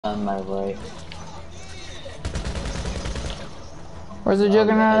On my right. Where's the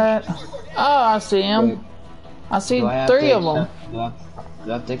juggernaut at? Oh, I see him. Wait, I see three of them. do I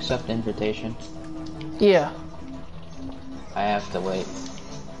have to accept the invitation? Yeah. I have to wait.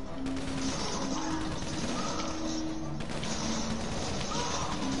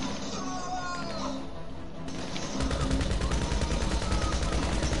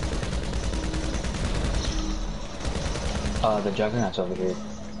 The juggernaut's over here.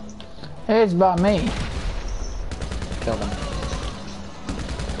 It's by me. Kill them.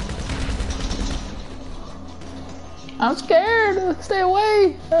 I'm scared. Stay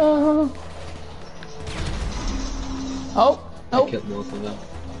away. Oh, nope. I killed both of them.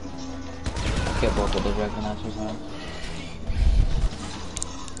 I killed both of the juggernauts as well.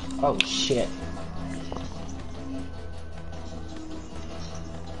 Oh shit.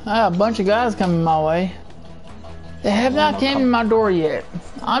 I got a bunch of guys coming my way. They have not came to my door yet.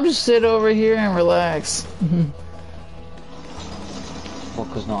 I'll just sit over here and relax. Well,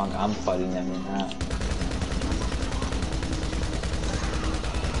 cause no, I'm fighting them in that.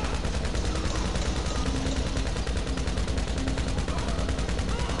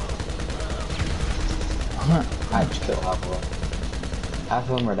 I just killed half of them. Half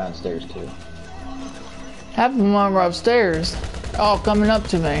of them are downstairs too. Half of them are upstairs. All coming up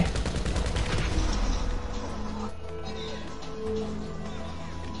to me.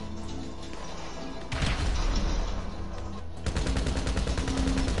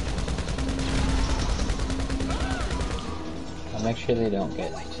 Make sure they don't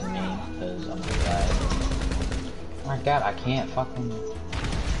get to me, because I'm gonna die. Oh my god, I can't fucking...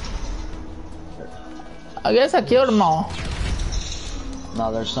 I guess I killed them all.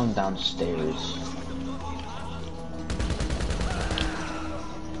 No, there's some downstairs.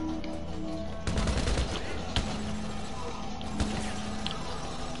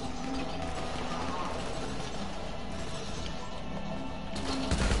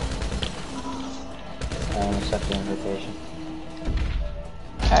 I won't accept the invitation.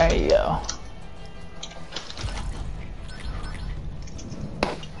 There you go.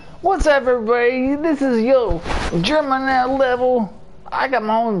 What's up, everybody? This is German level. I got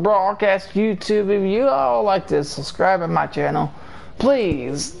my own broadcast YouTube. If you all like to subscribe to my channel,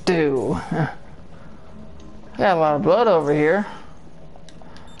 please do. I got a lot of blood over here.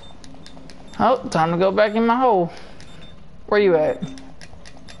 Oh, time to go back in my hole. Where you at?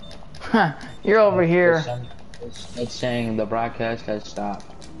 You're over here. It's saying the broadcast has stopped.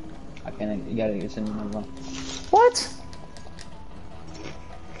 I can't. You gotta get another one. What?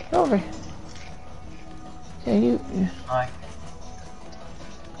 Over here. Yeah, you. Hi.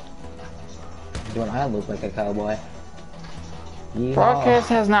 Do I look like a cowboy? Yeehaw. Broadcast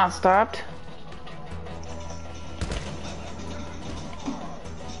has not stopped.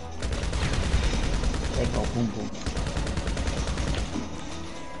 They go boom boom.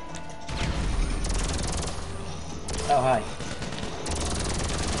 Oh hi.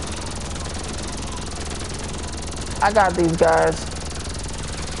 I got these guys.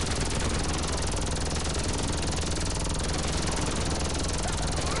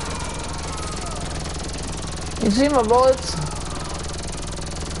 You see my bullets?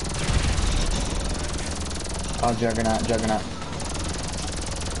 Oh, Juggernaut. Juggernaut's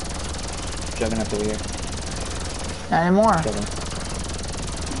over here. Not anymore. Kill him.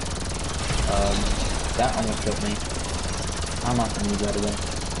 That almost killed me. I'm not gonna use that again.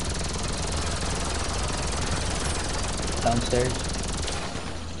 Downstairs.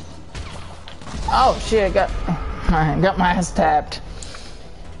 Oh shit! I got my ass tapped.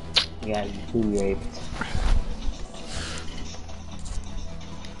 Yeah, booty raped.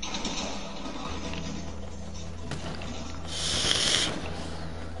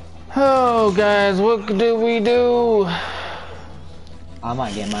 Oh guys, what do we do? I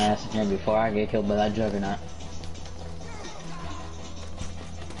might get my ass in here before I get killed by that Juggernaut.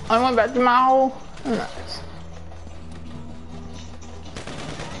 I went back to my hole. Nice.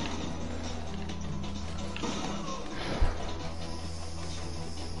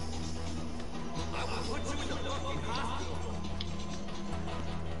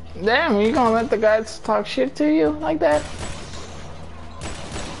 Damn, you gonna let the guys talk shit to you like that?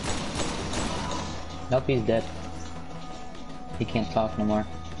 Nope, he's dead. He can't talk no more.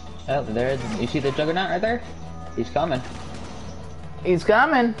 Oh, there. You see the Juggernaut right there? He's coming. He's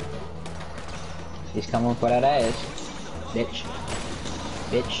coming. He's coming for that ass. Bitch.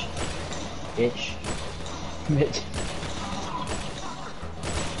 Bitch. Bitch. Bitch.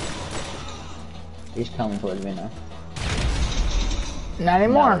 He's coming towards me now. Not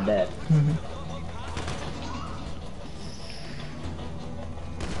anymore. Now dead.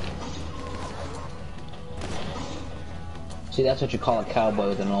 See, that's what you call a cowboy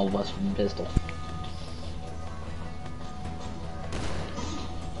with an old Western pistol.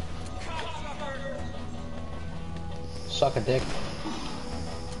 Suck a dick.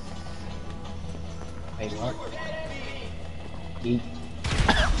 Hey, what? Yeet.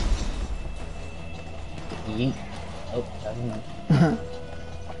 Yeet. Oh, I don't know.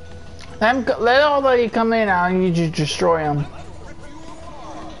 Let all of you come in now and you just destroy them.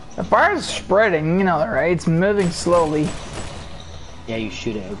 The fire's spreading, you know that, right? It's moving slowly. Yeah, you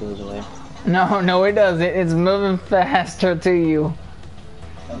shoot it, it goes away. No, it doesn't. It's moving faster to you.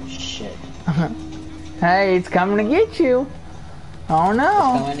 Oh, shit. Hey, it's coming to get you. Oh,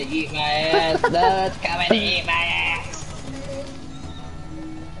 no. It's coming to eat my ass. No, it's coming to eat my ass.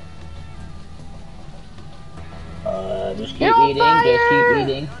 Just keep eating, just keep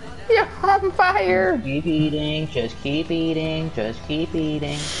eating. You're on fire. Just keep eating, just keep eating, just keep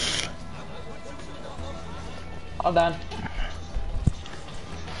eating. All done.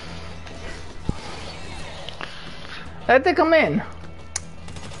 Let them come in.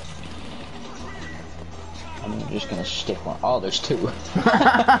 I'm just gonna stick one. Oh, there's two.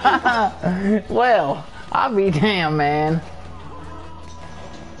 Well, I'll be damned, man.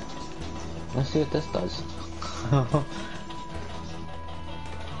 Let's see what this does.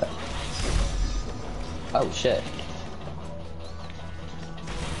 Oh shit.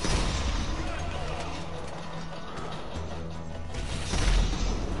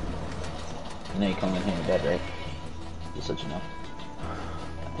 I know you come in here dead, right? Just let you know.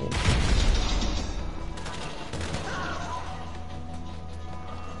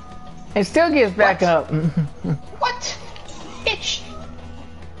 It still gets back up. What? Bitch!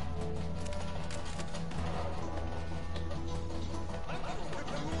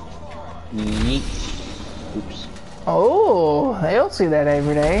 Yeet. Oops. Oh, they'll see that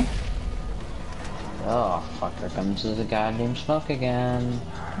every day. Oh, fuck, there comes the goddamn smoke again.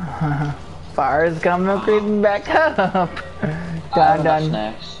 Fire's coming creeping back up. Done.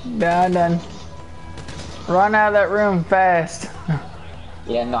 Snacks. Done. Run out of that room fast.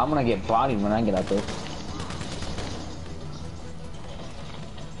 Yeah, no, I'm gonna get bodied when I get out there.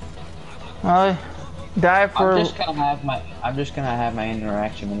 Well, die for. I'm just gonna have my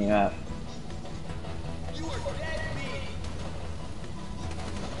interaction when you're out.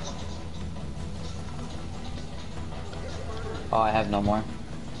 Oh, I have no more.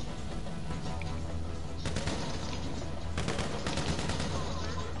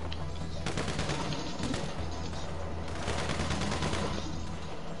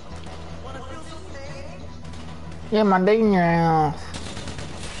 Yeah, my dick in your ass.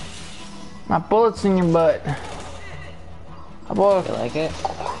 My bullets in your butt. I bought You like it?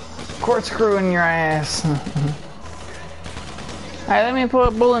 corkscrew in your ass. Hey, let me put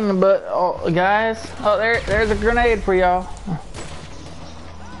a bullet in the butt, guys. Oh, there's a grenade for y'all.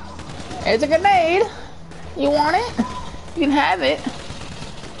 It's a grenade. You want it? You can have it.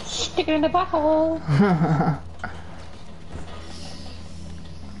 Stick it in the butthole.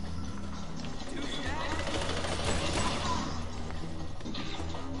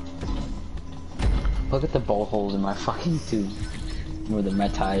 Look at the bolt holes in my fucking tube. Where the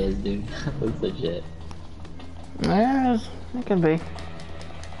metai is, dude. Looks legit. Yeah, it could be.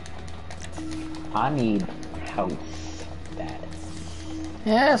 I need health. Bad.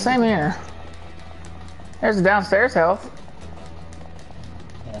 Yeah, same here. There's the downstairs health.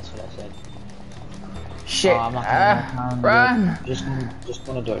 Yeah, that's what I said. Shit. Oh, I'm not gonna Run. Just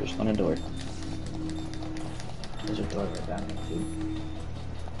go in the door. Just go in the door. There's a door right down there, too.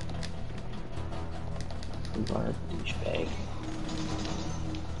 You are a douchebag.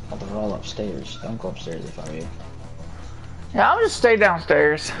 Oh, they're all upstairs. Don't go upstairs if I were you. Yeah, I'll just stay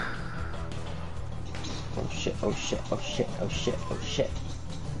downstairs. Oh shit, oh shit, oh shit, oh shit, oh shit.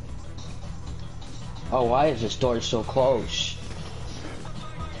 Oh, why is this door so close?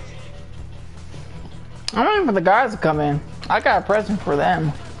 I'm waiting for the guys to come in. I got a present for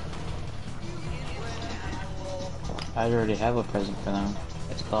them. I already have a present for them.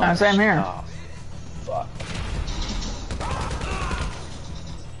 It's called. Same here. Oh, fuck.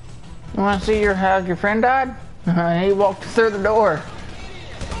 You want to see how your friend died? He walked through the door.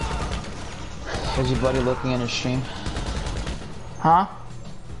 Is your buddy looking in his stream? Huh?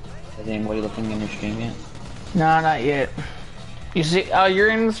 Is anybody looking in your stream yet? No, not yet. You see? Oh,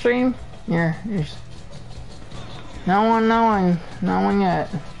 you're in the stream? You're no one yet.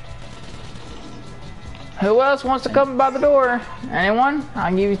 Who else wants to come by the door? Anyone?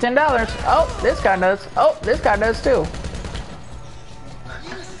 I'll give you $10. Oh, this guy does. Oh, this guy does too.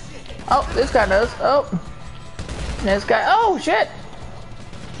 Oh, this guy does. Oh, this guy. Oh, shit.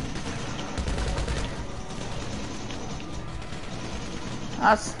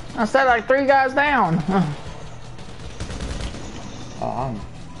 I said like 3 guys down. Oh, I'm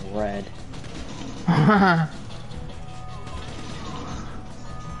red.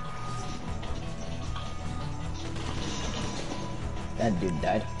 That dude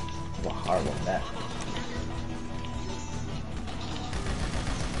died. What horrible death.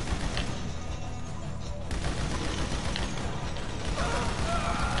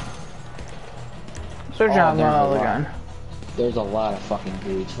 Search out my other gun. There's a lot of fucking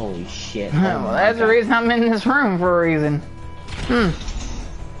dudes. Holy shit. Well, that's the reason I'm in this room, for a reason.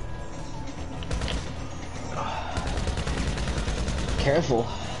 Careful.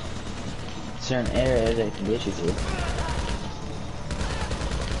 Certain areas they can get you through.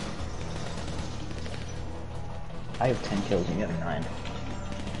 I have 10 kills and you have 9.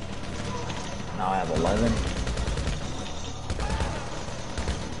 Now I have 11.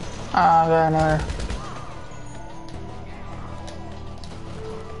 I got another.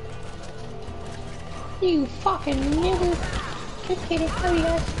 You fucking nigger. Just kidding. How you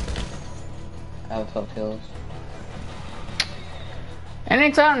guys? I have 12 kills.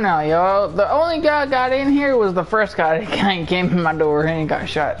 Anytime now, yo. The only guy got in here was the first guy that came in my door and he got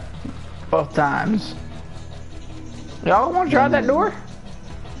shot both times. Y'all want to try that door?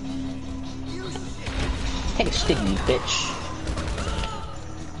 Take a stick, you bitch.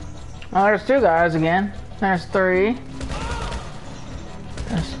 Oh, there's 2 guys again. There's 3.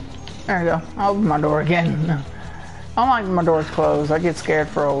 There you go. I'll open my door again. I don't like my doors closed. I get scared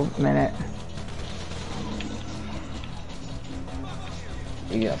for a minute.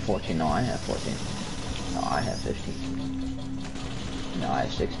 You got 14. No, I have 14. No, I have 15. No, I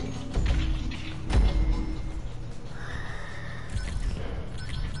have 16.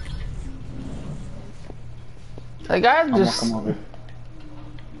 The guys I'm just... gonna come over.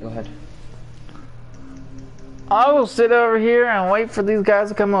 Go ahead. I will sit over here and wait for these guys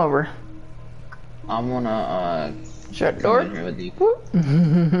to come over. I'm gonna shut the come door. in here with you.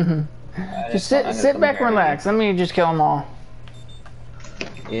 Just sit back and relax. Let me just kill them all.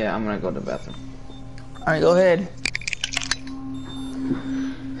 Yeah, I'm gonna go to the bathroom. Alright, go ahead.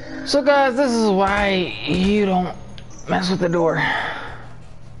 So guys, this is why you don't mess with the door.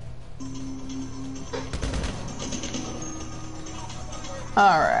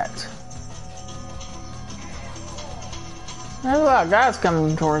 Alright. There's a lot of guys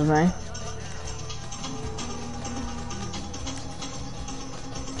coming towards me.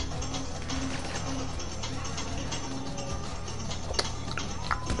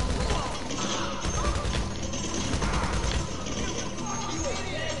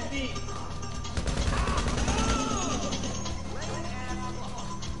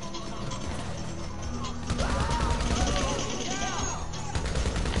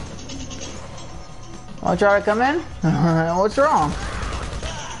 Wanna try to come in? What's wrong?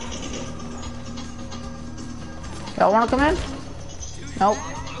 Y'all wanna come in? Nope.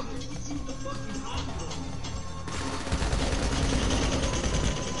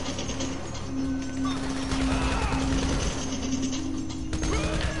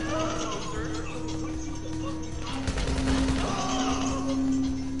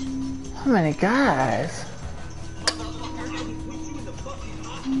 How many guys?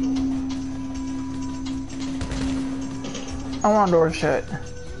 I want door shut.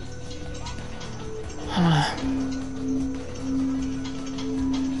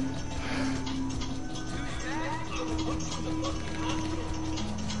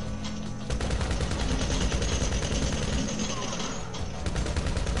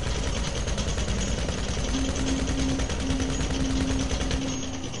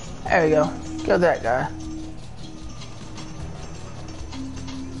 There we go. Kill that guy.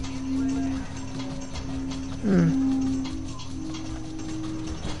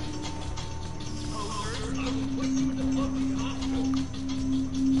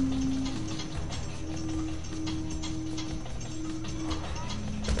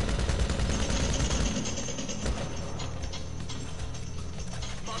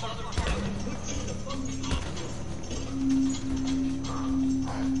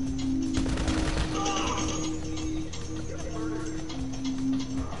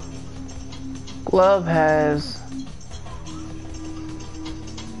 Glove has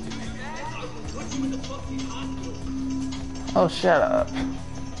oh, shut up.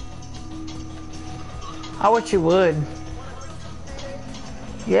 I wish you would.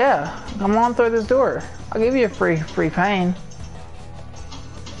 Yeah, come on through this door. I'll give you a free pain.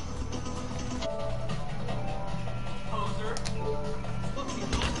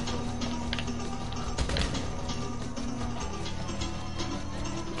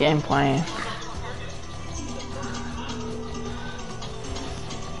 Game plan.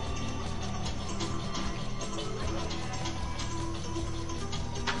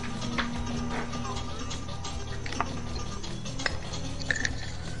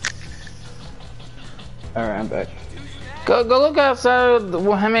 Alright, I'm back. Go look outside.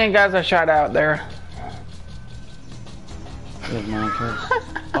 How many guys I shot out there? There's mine,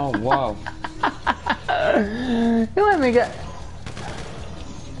 oh, wow. You let me get.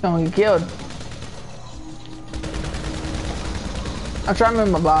 Don't get killed. I'm trying to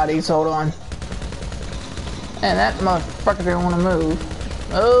move my body, so hold on. And that motherfucker didn't want to move.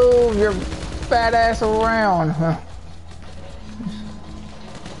 Oh, you're fat ass around. Huh.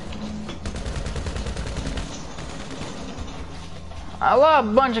 I love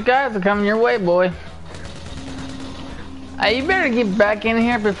a bunch of guys are coming your way, boy. Hey, you better get back in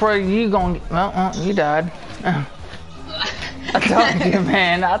here before you gon' get, well, you died. I told you,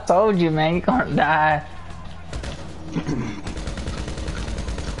 man. I told you, man. You're gonna die.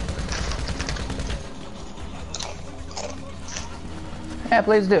 Yeah,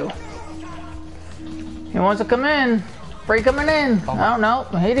 please do. He wants to come in. Free coming in. Oh, no.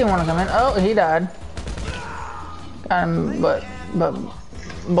 He didn't want to come in. Oh, he died. Got him,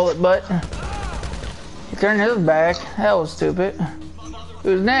 bullet butt. He turned his back. That was stupid.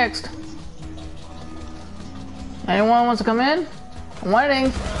 Who's next? Anyone wants to come in? I'm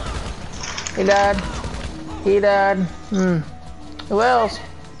waiting. He died. He died. Who else?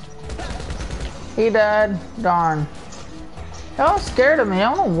 He died. Darn. Y'all scared of me.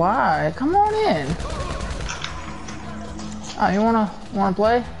 I don't know why. Come on in. Oh, you wanna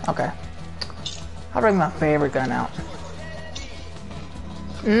play? Okay. I'll bring my favorite gun out.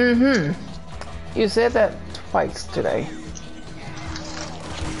 You said that twice today.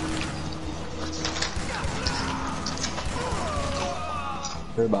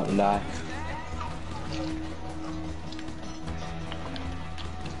 You're about to die.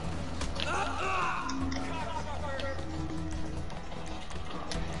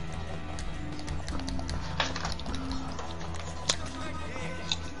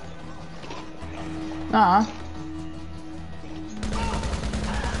 Nah.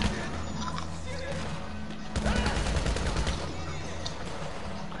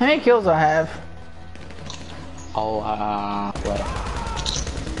 How many kills I have? Oh, what?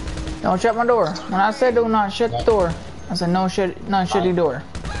 Don't shut my door. When I said do not shut the door, I said no shutty door.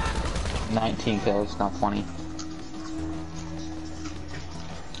 19 kills, not 20.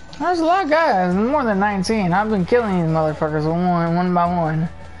 There's a lot of guys, more than 19. I've been killing these motherfuckers one by one.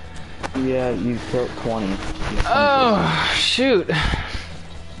 Yeah, you killed 20. Oh, shoot.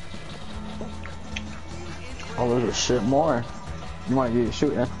 Oh, there's a shit more. You might get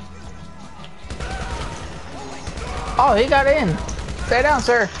shooting. Oh, he got in. Stay down,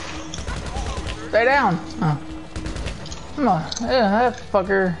 sir. Stay down. Oh. Come on. Yeah, that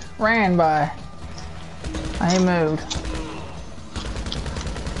fucker ran by. He moved.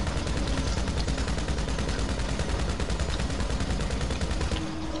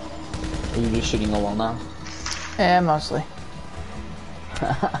 Are you just shooting a wall now? Yeah, mostly.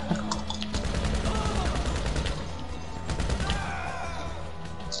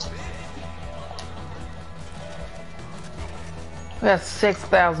 We got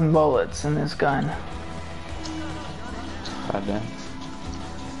 6,000 bullets in this gun. Goddamn.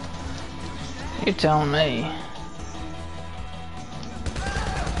 You're telling me.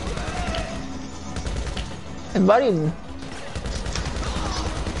 Hey, buddy.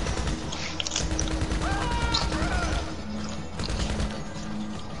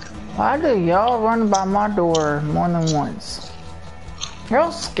 Why do y'all run by my door more than once? You're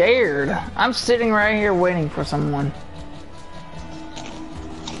all scared. I'm sitting right here waiting for someone.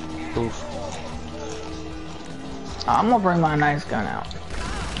 Oof. I'm gonna bring my nice gun out.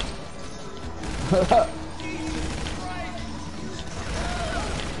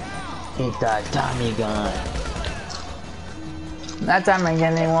 Hit that Tommy gun. That time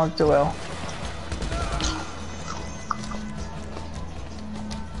again didn't work too well.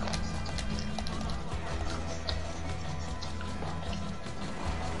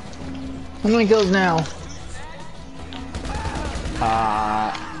 How many kills now?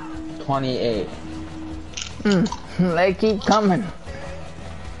 28. They keep coming.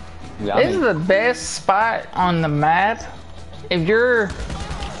 This is the best spot on the map. If you're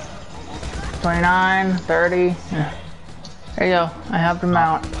 29, 30, there you go. I have to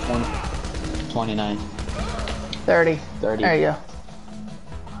mount. 29. 30. 30. There you go.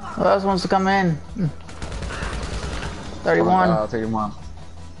 Who else wants to come in? 31. 31.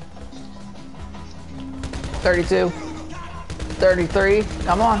 32. 33.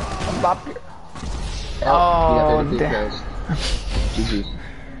 Come on. Bop your... Oh, damn. GG.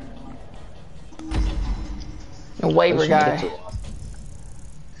 The waiver guy.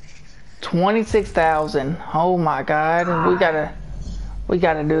 26,000. Oh my God. We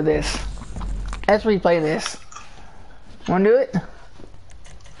gotta do this. Let's replay this. Wanna do it?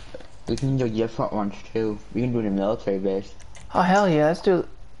 We can do different ones too. We can do the military base. Oh hell yeah, let's do it.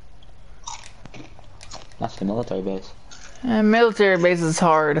 That's the military base. Military base is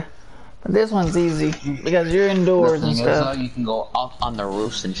hard. But this one's easy. Because you're indoors and stuff. You can go up on the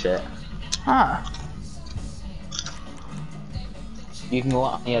roofs and shit. Huh. You can go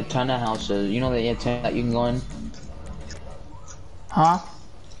on the antenna houses. You know the antenna that you can go in? Huh?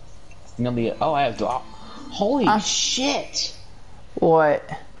 You know the, oh, I have to, holy shit! What?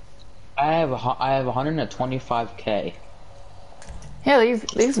 I have 125k. Yeah,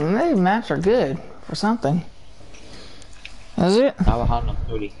 these maps are good for something. Is it? I have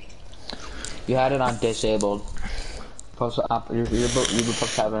 130. You had it on disabled. Post up. You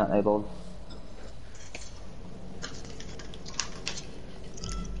supposed to have it enabled.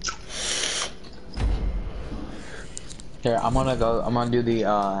 Here, I'm gonna do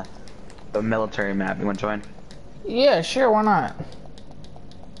the military map. You wanna join? Yeah, sure. Why not?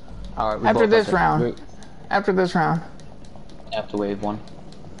 All right. After this round. After this round. After wave 1.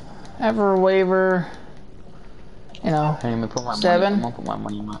 After waiver. You know. Hey, let me put my 7. I'm gonna put my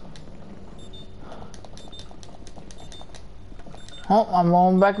money in my. Oh, I'm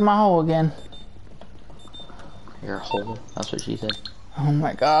going back in my hole again. Your hole. That's what she said. Oh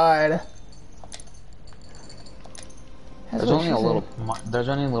my god. There's only a little. There's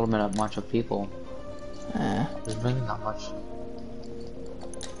only a little bit much of people. There's really not much.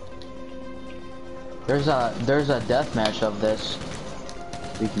 There's a death match of this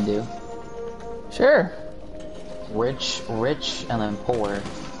we can do. Sure. Rich, and then poor.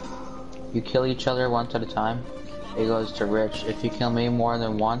 You kill each other once at a time. It goes to rich. If you kill me more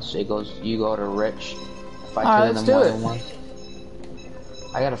than once, you go to rich. If I kill them more than once,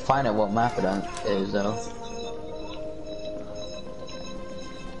 I gotta find out what map it is though.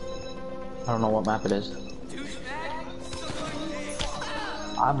 I don't know what map it is.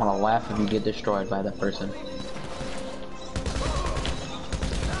 I'm gonna laugh if you get destroyed by that person.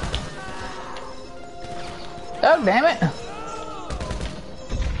 Oh, damn it.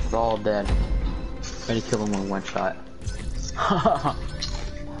 We're all dead. Ready to kill them with one shot.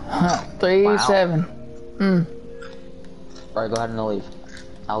 3-7. Alright, go ahead and leave.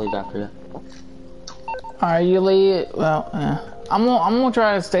 I'll leave after you. Alright, you leave. Well, yeah. I'm gonna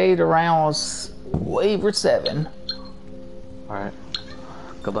try to stay around waiver 7. Alright.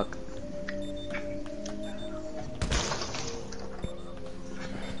 Good luck.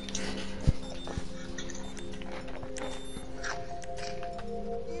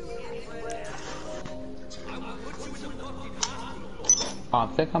 Oh, I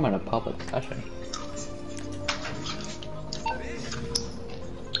think I'm in a public session.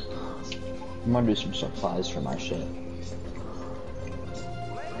 I'm gonna do some supplies for my shit.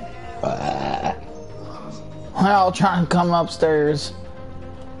 I'll try and come upstairs.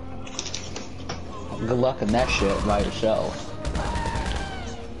 Good luck in that shit by yourself.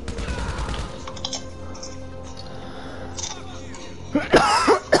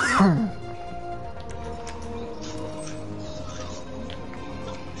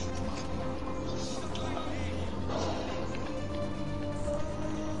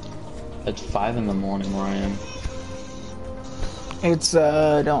 It's 5 in the morning where I am. It's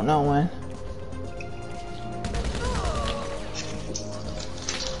don't know when.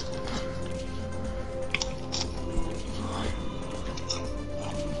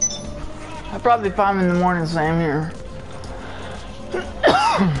 Probably 5 in the morning, same here. I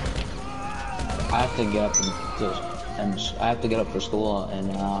have to get up and I have to get up for school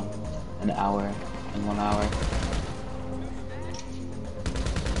in an hour, in 1 hour.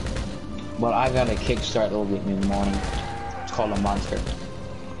 But I got a kickstart that'll get me in the morning. It's called a monster.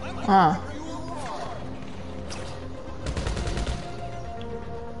 Huh.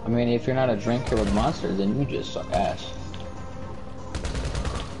 I mean, if you're not a drinker with monsters, then you just suck ass.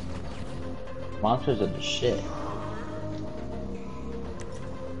 Monsters are the shit.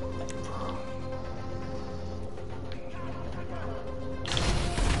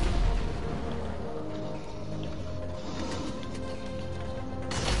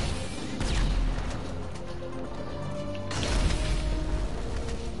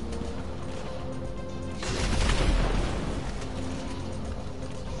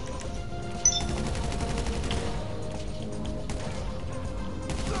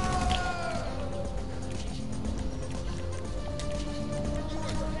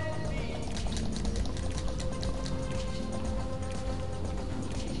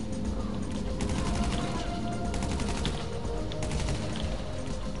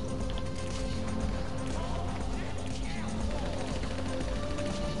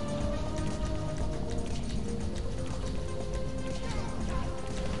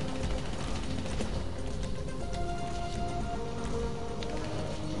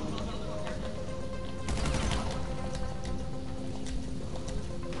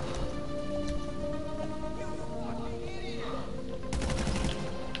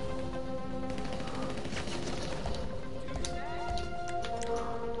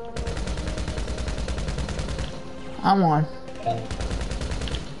 I'm on. Okay.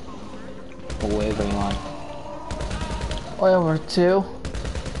 What wave are you on? Way over 2.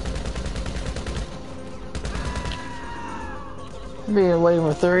 Be a way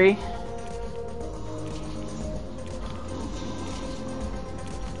over 3.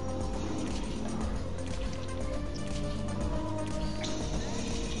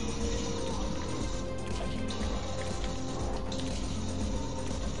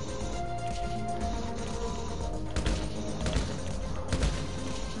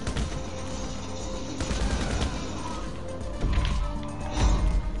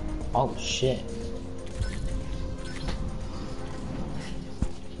 Oh shit.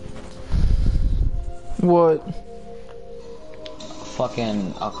 What?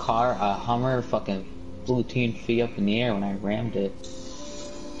 Fucking a Hummer fucking flew 10 feet up in the air when I rammed it.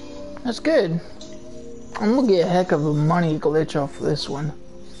 That's good. I'm gonna get a heck of a money glitch off this one.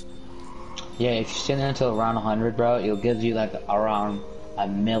 Yeah, if you stand there until around 100, bro, it'll give you like around a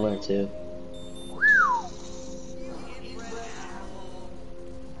mil or two.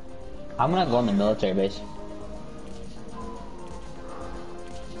 I'm gonna go in the military base.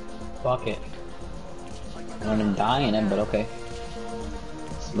 Fuck it. I'm gonna die in it, but okay.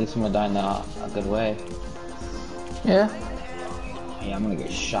 At least I'm gonna die in a good way. Yeah? Yeah, I'm gonna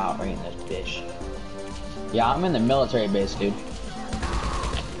get shot right in this bitch. Yeah, I'm in the military base, dude.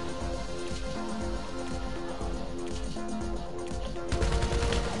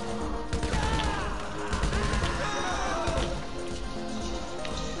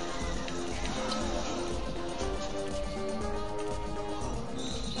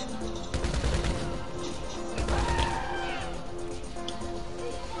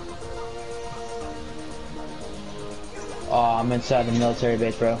 Oh, I'm inside the military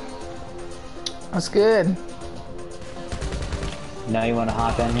base, bro. That's good. Now you wanna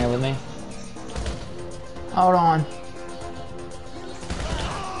hop in here with me? Hold on.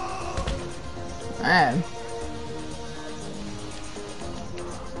 Man.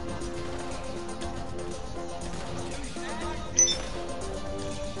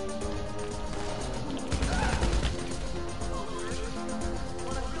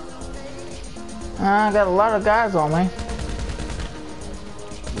 I got a lot of guys on me.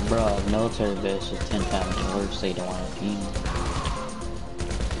 Bro, military base is 10 times worse, so you don't want to team.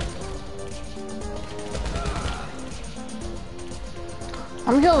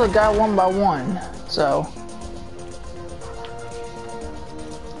 I'm killing the guy one by one, so.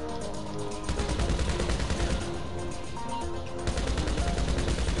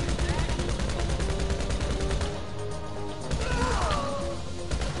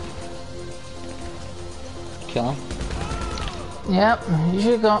 Kill him? Yep, you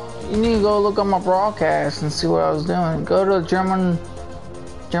should go. You need to go look on my broadcast and see what I was doing. Go to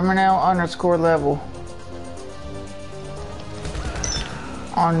Germanal_level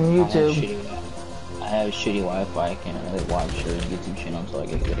on YouTube. I have shitty Wi-Fi. I can't really watch your YouTube channel until I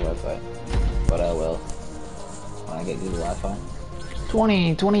get good Wi-Fi. But I will when I get good Wi-Fi.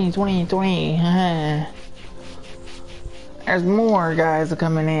 20. There's more guys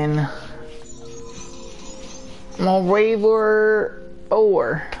coming in. I'm on Raver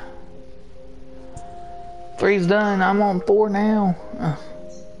 4. 3's done. I'm on 4 now.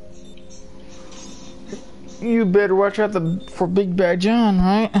 You better watch out for Big Bad John,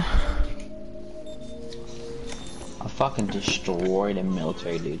 right? I fucking destroyed a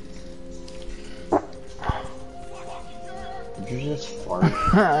military dude. Did you just fart?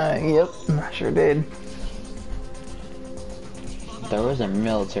 Yep, I sure did. There was a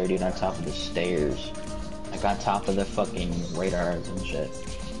military dude on top of the stairs. Like on top of the fucking radars and shit.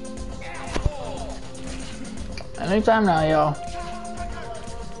 Anytime now, y'all.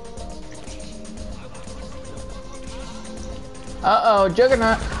 Uh-oh,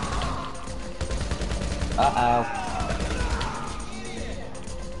 Juggernaut. Uh-oh.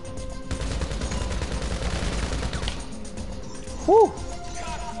 Whew.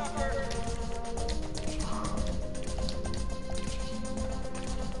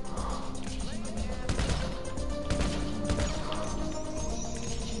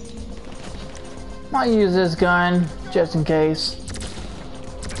 Might use this gun just in case.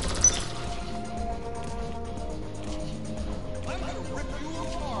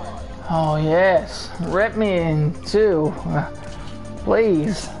 Oh yes, rip me in too,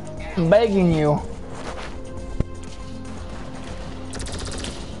 please. I'm begging you.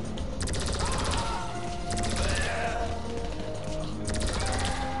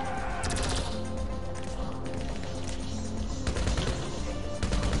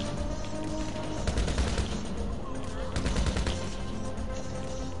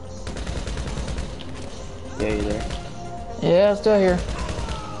 Yeah, you there? Yeah, still here.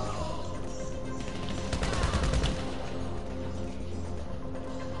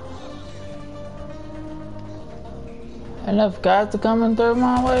 Enough guys to come and throw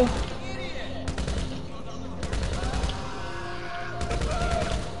my way.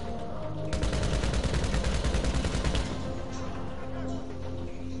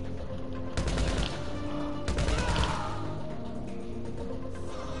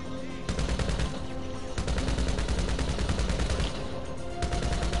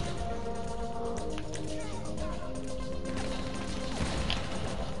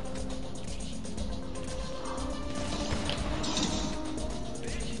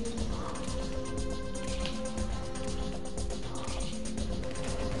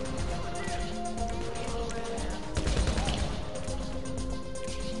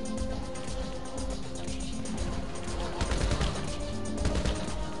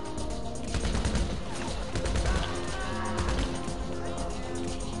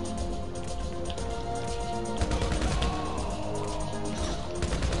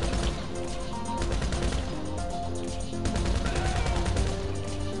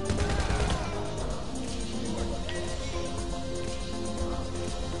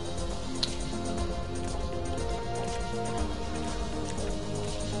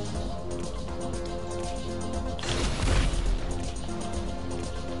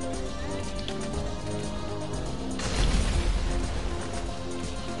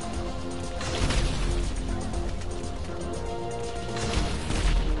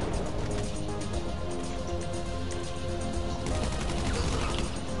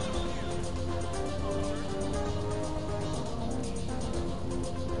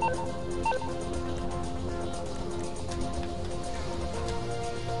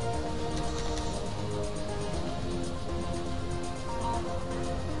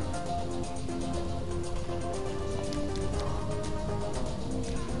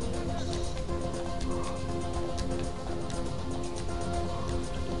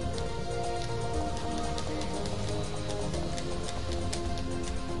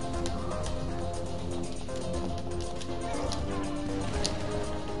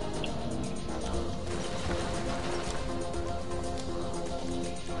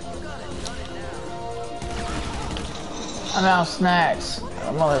 I'm out of snacks.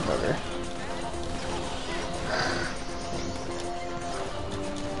 A motherfucker.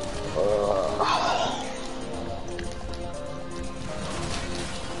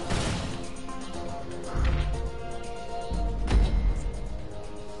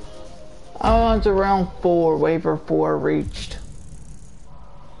 I went to round 4, waiver 4 reached.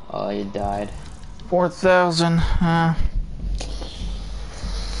 Oh, you died. 4,000,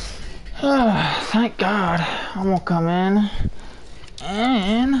 thank God. I'm gonna come in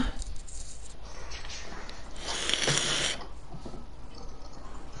and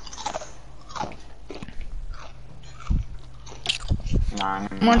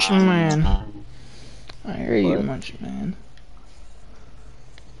Munchin Man. I hear you, Munchin Man.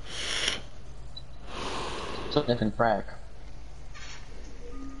 So different crack.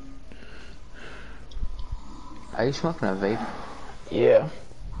 Are you smoking a vape? Yeah.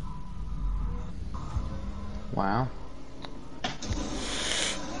 Wow.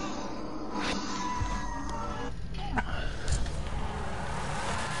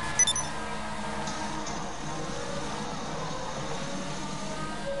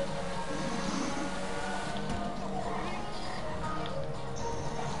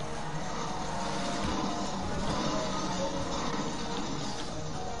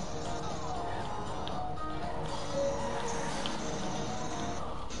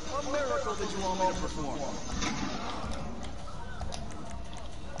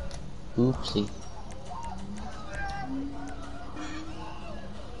 Oopsie.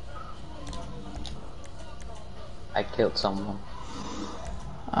 I killed someone.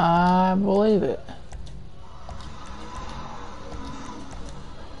 I believe it.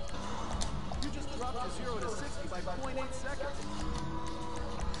 You just dropped your 0 to 60 by 0.8 seconds.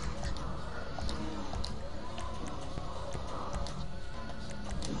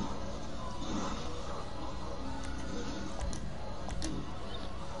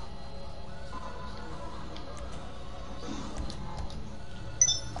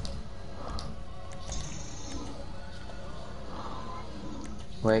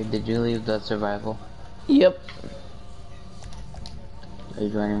 Wait, did you leave the survival? Yep. Are you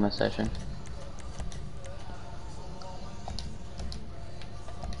joining my session?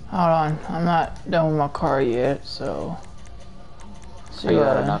 Hold on, I'm not done with my car yet, so. Are you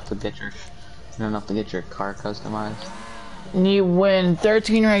got enough to get your car customized? You win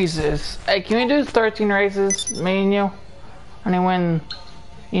 13 races. Hey, can we do 13 races, me and you? And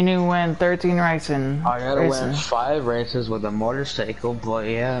you knew win 13 racing. I gotta win 5 races with a motorcycle, but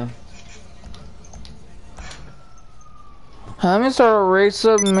yeah. Let me start a race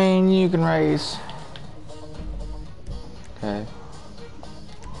up, me and you can race. Okay.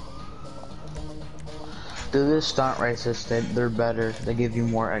 Do this stunt races, they're better. They give you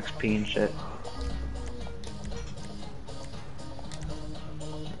more XP and shit.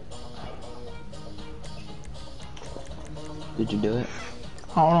 Did you do it?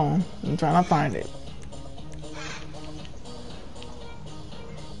 Hold on, I'm trying to find it.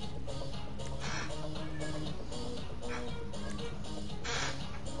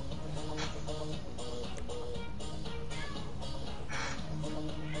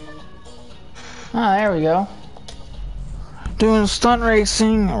 Ah, there we go. Doing stunt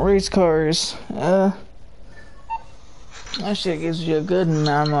racing, race cars. That shit gives you a good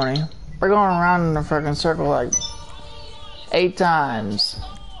amount of money. We're going around in a freaking circle like 8 times.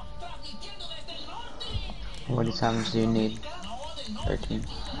 How many times do you need? 13.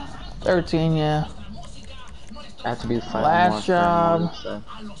 13, yeah. I have to be 5 Last more job. so.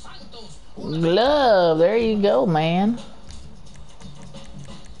 Glove, there you go, man.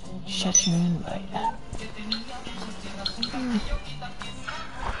 Shut your invite.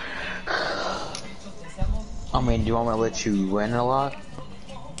 I mean, do you want me to let you win a lot?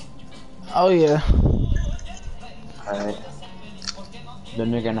 Oh yeah. Alright.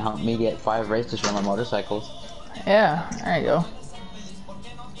 Then you're gonna help me get 5 races for my motorcycles. Yeah, there you go.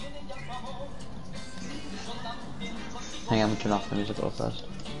 Hang on, let me turn off the music real fast.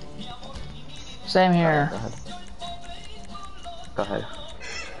 Same here. Right, go ahead.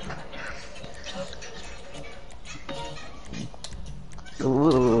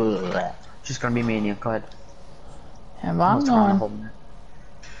 Ooh, just gonna be me and you. Go ahead. And I'm going.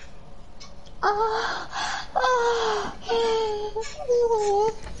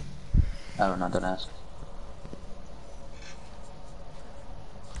 I don't know, don't ask.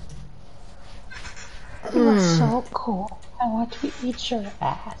 You are so cool. I want to eat your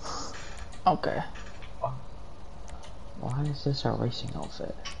ass. Okay. Why is this a racing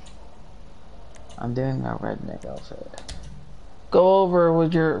outfit? I'm doing a redneck outfit. Go over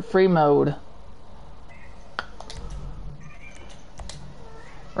with your free mode.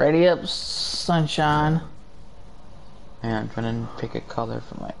 Ready up, sunshine. Yeah, I'm trying to pick a color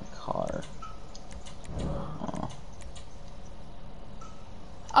for my car.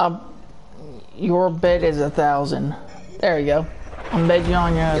 Oh. Your bet is 1,000. There you go. I'm betting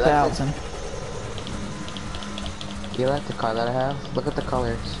on you 1,000. Do you like the car that I have? Look at the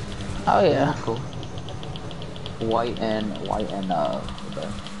colors. Oh yeah. Cool. White and okay.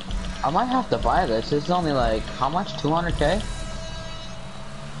 I might have to buy this. It's only like how much? 200K?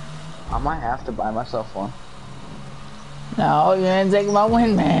 I might have to buy myself one. No, you ain't taking my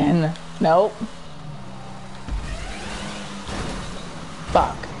win, man. Nope.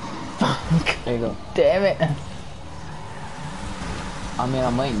 Fuck. There you go. Damn it. I mean,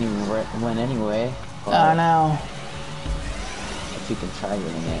 I'm letting you win anyway. I know. If you can try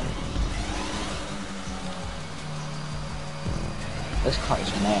winning it. This car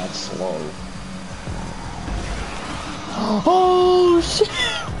is mad slow. Oh shit!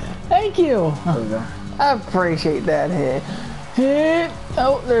 Thank you. There we go. I appreciate that hit.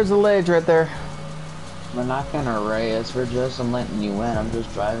 Oh, there's a ledge right there. We're not gonna race. I'm letting you win. I'm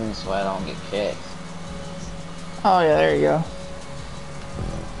just driving so I don't get kicked. Oh yeah, there you go.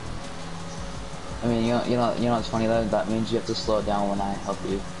 I mean, you know what's funny though? That means you have to slow down when I help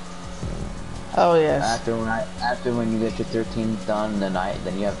you. Oh yes. After when you get your 13 done, then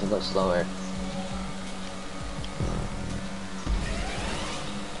you have to go slower.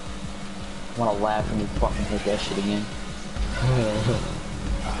 I wanna laugh when you fucking hit that shit again.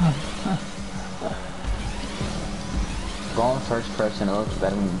 Going first person, it looks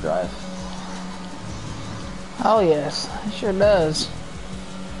better when you drive. Oh yes, it sure does.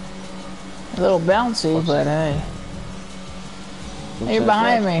 A little bouncy, but hey. You're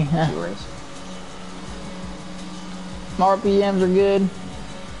behind me. My RPMs are good.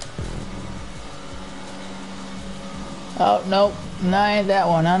 Oh, nope. No, ain't that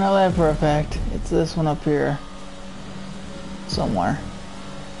one. I know that for a fact. It's this one up here. Somewhere.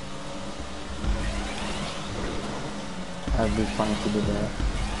 That'd be funny to do that.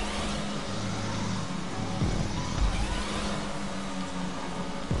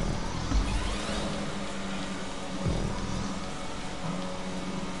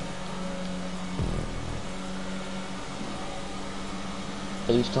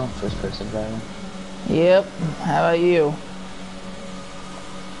 Are you still in first person driving? Yep. How about you?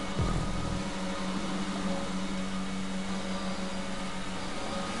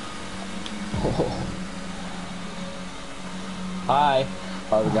 Oh. Hi.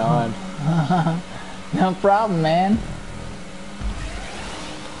 How's it going? No problem, man.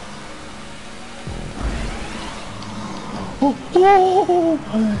 Oh,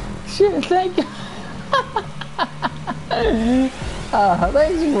 shit, thank you.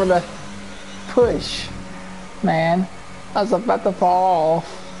 Thanks for the push, man. I was about to fall off.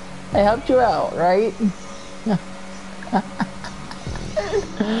 I helped you out, right?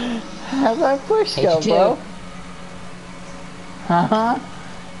 How's that push go, bro? Uh-huh.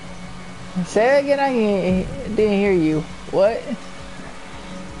 Say that again, I didn't hear you. What?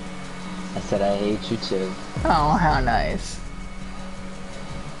 I said I hate you too. Oh, how nice.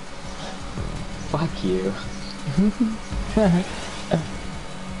 Fuck you.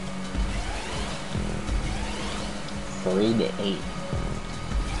 3-8.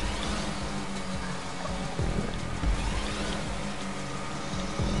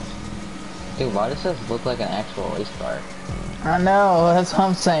 Dude, why does this look like an actual race car? I know, that's what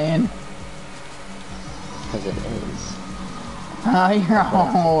I'm saying. Because it is. Oh, you're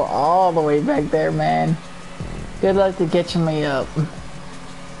all the way back there, man. Good luck to catching me up.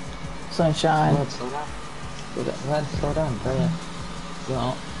 Sunshine. Let's slow down. Let's slow down, bro. You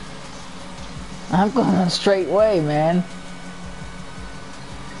know. I'm going a straight way, man.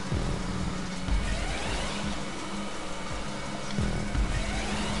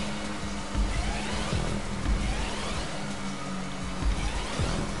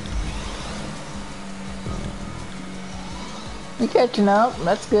 You're catching up.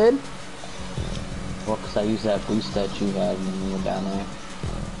 That's good. Well, because I used that boost that you had when you were down there.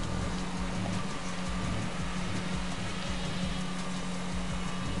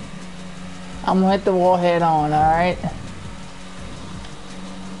 I'm gonna hit the wall head on, alright?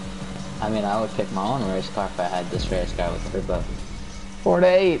 I mean, I would pick my own race car if I had this race car with turbo.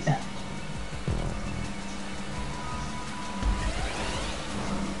 4-8.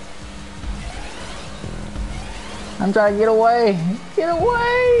 I'm trying to get away. Get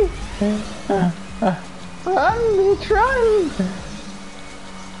away! Run, bitch, run!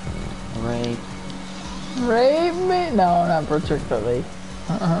 Right. Rape me? No, not particularly.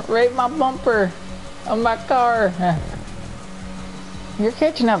 Rape my bumper on my car. You're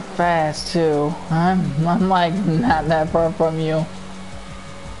catching up fast too. I'm like not that far from you.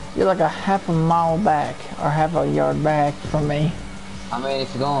 You're like a half a mile back or half a yard back from me. I mean,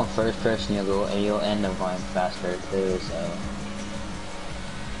 if you're going first person, you'll end up going faster too. So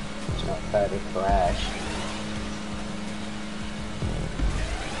it's not fair to crash.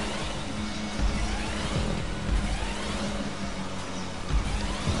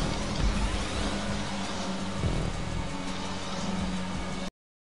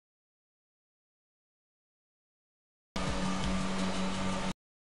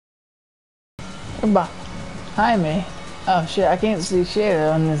 Behind me. Oh shit, I can't see shit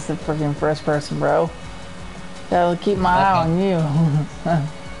on this freaking first person, bro. Gotta keep my eye on you.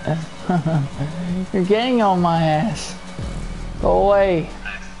 You're getting on my ass. Go away.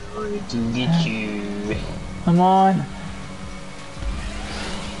 I'm going to get you. Come on.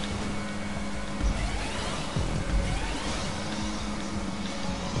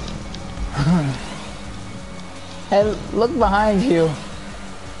 Hey, look behind you.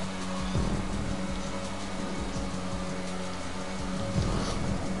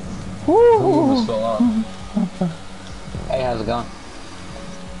 Ooh, so hey, how's it going?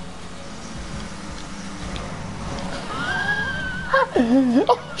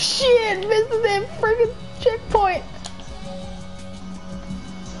 Oh shit, missed that friggin' checkpoint.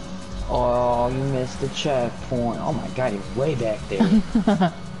 Oh, you missed the checkpoint. Oh my god, you're way back there.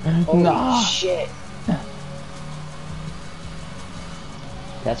 Holy Nah. shit.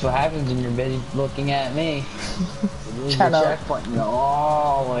 That's what happens when you're busy looking at me. You lose the checkpoint and you're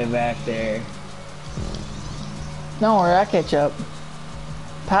all the way back there. Don't worry, I'll catch up.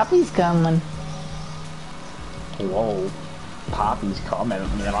 Poppy's coming. Whoa. Poppy's coming.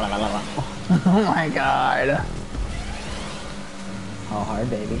 Oh my god. Oh, hard,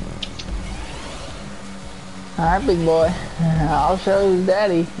 baby. Alright, big boy. I'll show you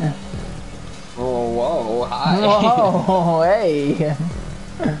daddy. Whoa, whoa, hi. Whoa, hey.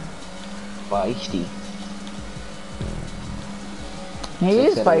 Feisty. He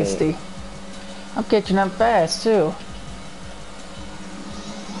is feisty. I'm catching up fast, too.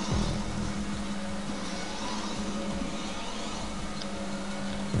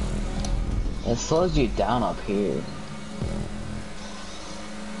 It slows you down up here.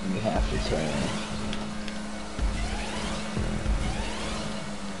 You have to turn.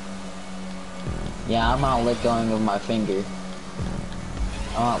 Yeah, I'm not let going of my finger.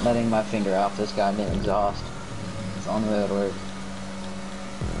 I'm not letting my finger off this goddamn exhaust. It's the only way it'll work.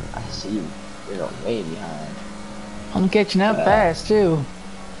 I see you. You're way behind. I'm catching up fast too.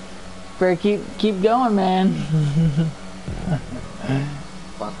 Better keep going, man.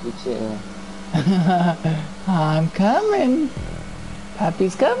 Fuck you too. I'm coming.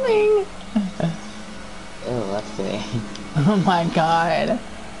 Pappy's coming. Oh, that's today. Oh my god.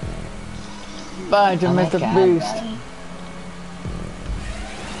 Fudge, I missed a boost.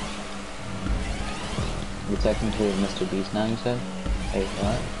 You're technically a Mr. Beast now, you said? Hey,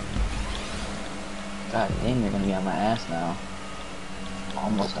 what? God dang, you're gonna be on my ass now.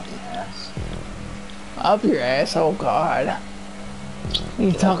 Almost up your ass. Up your ass, oh god. What are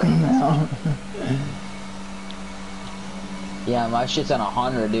you talking about? Yeah, my shit's on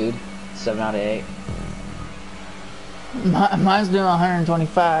 100, dude. 7 out of 8. Mine's doing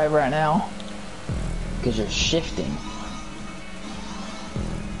 125 right now. Because you're shifting.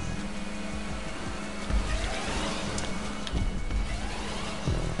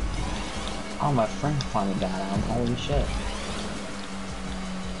 Oh, my friend finally got him. Holy shit.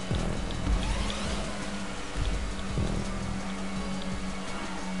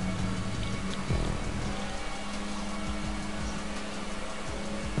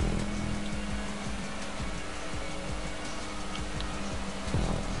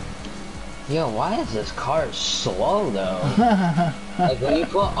 Yo, why is this car slow though? Like when you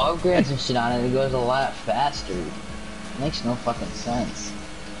put upgrades and shit on it, it goes a lot faster. It makes no fucking sense.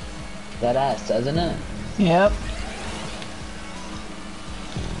 That ass, doesn't it? Yep.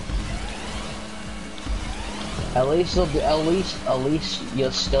 At least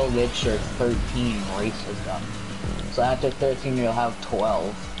you'll still get your 13 races done. So after 13 you'll have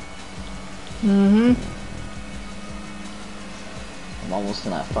 12. Mm-hmm. I'm almost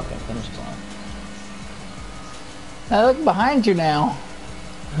in that fucking finish line. Now look behind you now.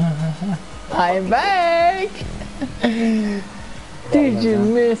 I'm back! Did you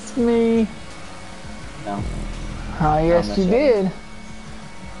miss me? No. Oh yes you did.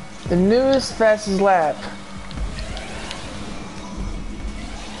 The newest fastest lap.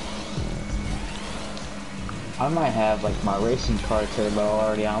 I might have like my racing car turbo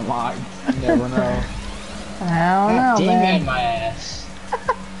already unlocked. You never know. I don't know, Damn man. my ass.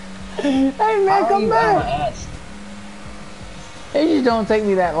 Hey man, come back. It just don't take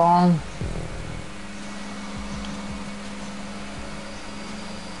me that long.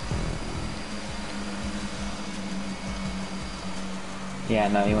 Yeah,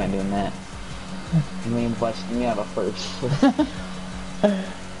 no, you ain't doing that. You ain't busting me out of first.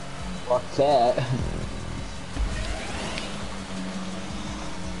 Fuck that.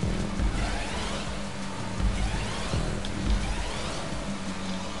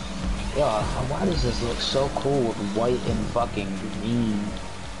 Yeah, why does this look so cool with white and fucking green?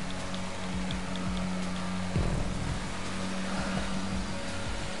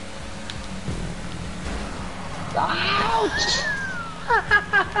 Ouch!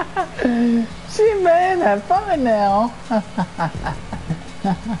 See, man, have fun now.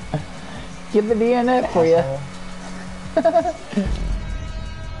 Give the DNF for you.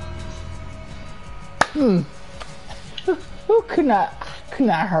 Who could not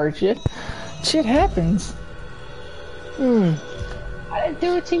hurt you? Shit happens. I didn't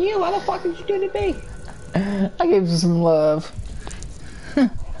do it to you. Why the fuck did you do it to me? I gave you some love.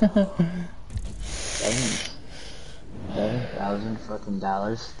 $7,000 fucking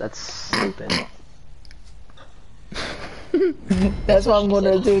dollars. That's stupid. That's what I'm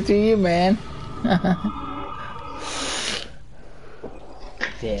gonna do to you, man.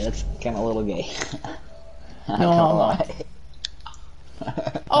 Yeah, that's kind of a little gay. No, I'm not.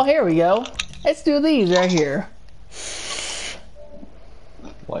 Oh, here we go. Let's do these right here.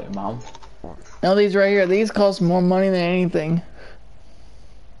 What, your mom? No, these right here. These cost more money than anything.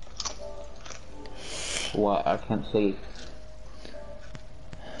 What? I can't see.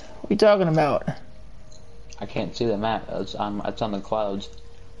 What are you talking about? I can't see the map. It's on the clouds.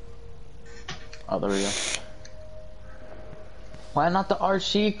 Oh, there we go. Why not the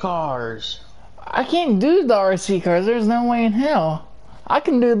RC cars? I can't do the RC cars. There's no way in hell. I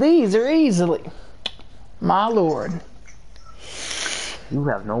can do these. They're easily. My lord. You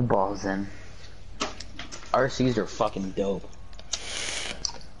have no balls then. RCs are fucking dope.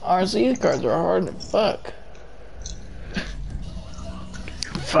 RC cars are hard to fuck.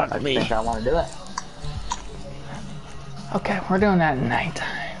 Fuck me. I think I want to do it. Okay, we're doing that at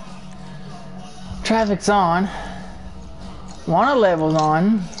nighttime. Traffic's on. One of the levels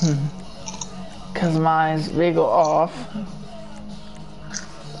on. Cause mine's vehicle off.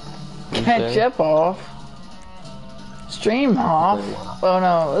 Catch up off. Stream off. Oh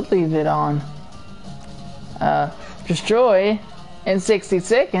no, let's leave it on. Destroy in 60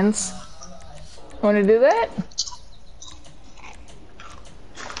 seconds. Want to do that?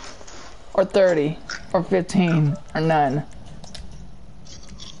 Or 30? Or 15? Or none?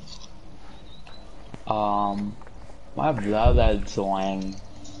 My brother joined.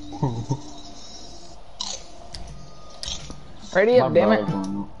 Ready up, damn it.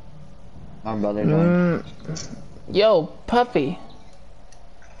 My brother joined. Yo, Puffy.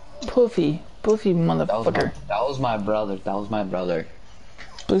 Puffy motherfucker. That was my brother.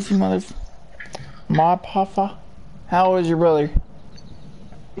 Puffy mother. My puffa. How old is your brother?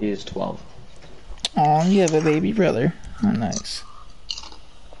 He is 12. Oh, you have a baby brother. Oh, nice.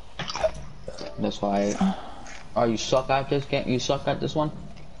 That's why. Oh, you suck at this game? You suck at this one?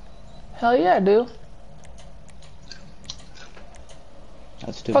 Hell yeah, I do.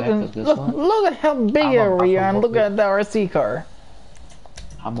 That's too bad. Fucking, This look, one. look at how big we are, and look at the RC car.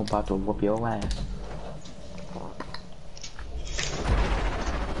 I'm about to whoop your ass.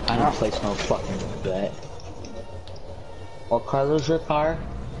 I don't place no fucking bet. What color is your car?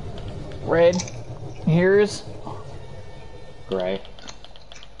 Red. Here's Gray.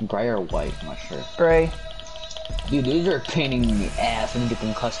 Gray or white? I'm not sure. gray. Dude, these are a pain in the ass and you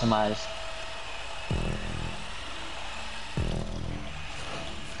can customize.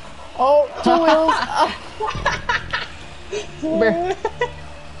 Oh, 2 wheels. Bear.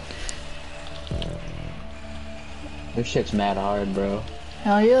 This shit's mad hard, bro.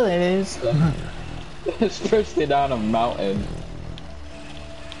 Hell yeah, it is. Especially down a mountain.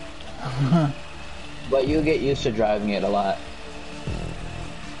 But you get used to driving it a lot.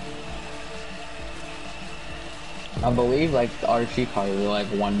 I believe like the RC cars are like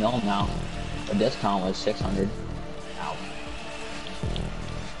 1 mil now. The discount was 600. Ow.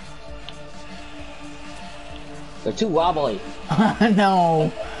 They're too wobbly.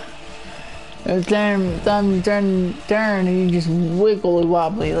 No. It's turn, and you just wiggle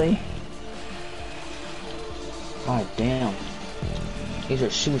wobbly. God damn. These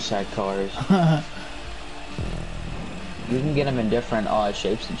are suicide cars. You can get them in different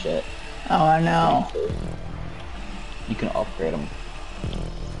shapes and shit. Oh, I know. You can upgrade them.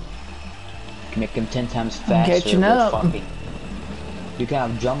 You can make them 10 times faster. I'm catching up. Fucking... You can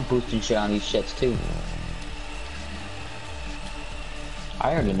have jump boost and shit on these shits too.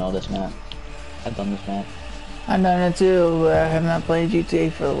 I already know this map. I've done this map. I've done it too, but I have not played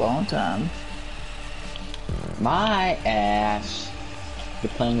GTA for a long time. My ass.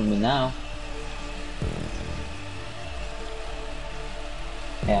 You're playing with me now.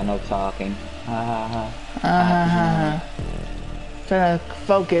 Yeah, no talking. Ha ha ha. Trying to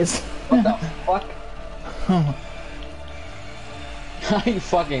focus. What the fuck? I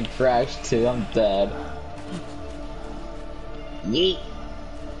fucking crashed too, I'm dead. Yeet.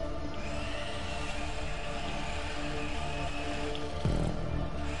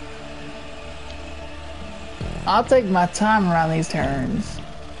 I'll take my time around these turns.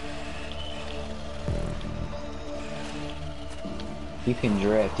 You can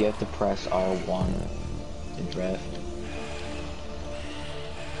drift, you have to press R1 to drift.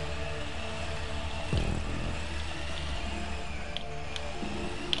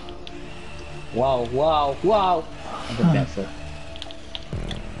 Wow, wow, wow! I did backflip.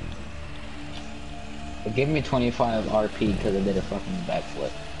 It gave me 25 RP because I did a fucking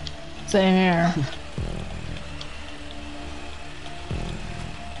backflip. Same here.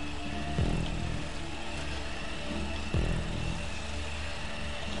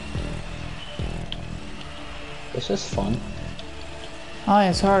 It's just fun. Oh,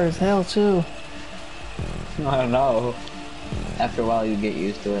 it's hard as hell too. I don't know. After a while you get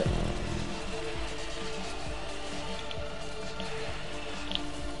used to it.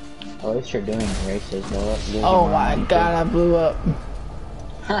 At least you're doing races though. Oh my god, I blew up.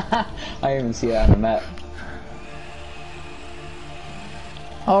 I didn't even see that on the map.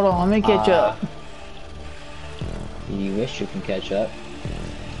 Hold on, let me catch up. You wish you can catch up.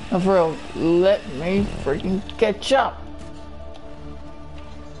 No, for real, let me freaking catch up.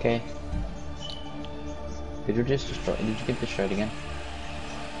 Okay. Did you just destroy? Did you get destroyed again?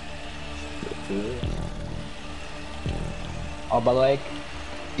 Oh, by the way,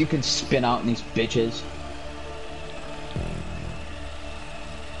 you can spin out in these bitches.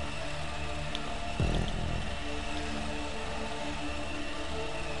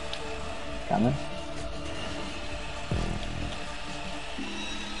 Coming.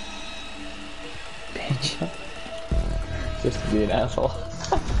 Bitch. Just to be an asshole.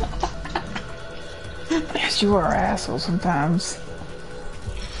 Yes, you are an asshole sometimes.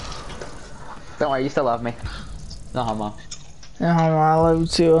 Don't worry, you still love me. No homo. No homo, I love you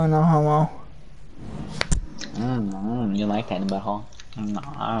too, no homo. You like that in the butthole.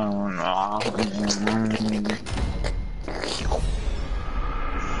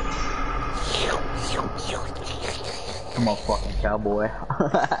 I'm a fucking cowboy.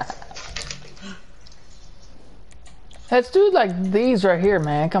 Let's do like these right here,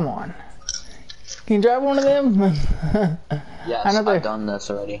 man. Come on. Can you drive one of them? Yes, Another... I've done this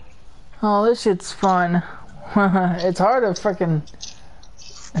already. Oh, this shit's fun. It's hard to freaking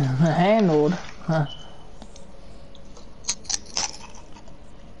handled.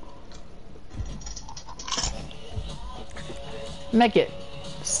 Make it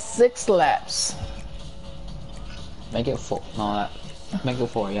 6 laps. Make it 4. No, that. Make it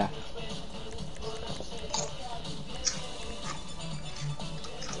 4, yeah.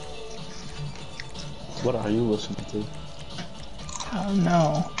 What are you listening to? Oh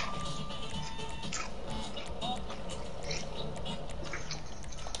no.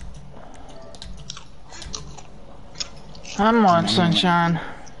 I'm on sunshine.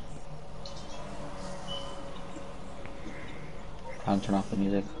 I'll turn off the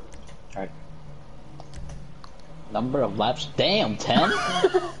music. Alright. Number of laps? Damn, 10?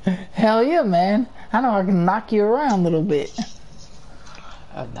 Hell yeah, man. I know I can knock you around a little bit.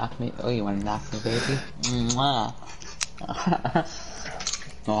 Knock me. Oh, you wanna knock me, baby? Mwah.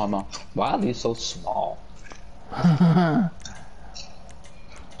 No. Why are these so small?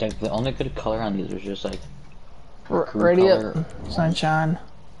 Like, the only good color on these is just like Ready up, sunshine.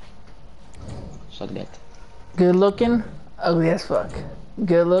 Suck dick. Good looking, ugly as fuck.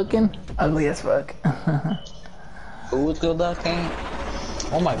 Good looking, ugly as fuck. Who's good looking?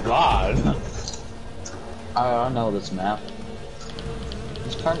 Oh my god. I don't know this map.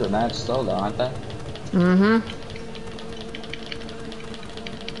 These cars are mad slow though, aren't they? Mm-hmm.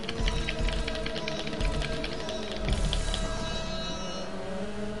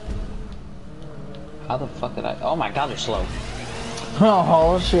 How the fuck did I? Oh my god, they're slow.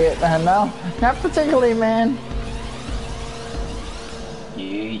 Oh shit, no, not particularly, man.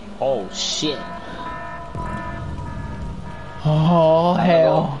 Yeah. Oh shit. Oh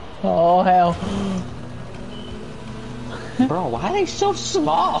hell. Oh hell. Bro, why are they so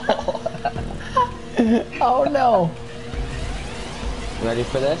small? Oh no. Ready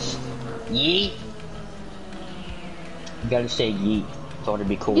for this? Yeet. You gotta say yeet. Thought it'd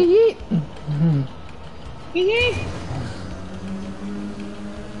be cool. Yeet. Yeet.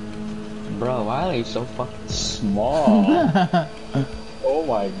 Bro, why are they so fucking small? Oh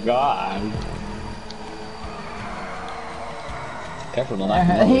my god. Careful, don't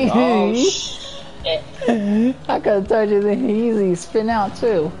knock me over. Oh shit. I could've told you the easy spin out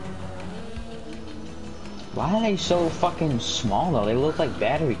too. Why are they so fucking small though? They look like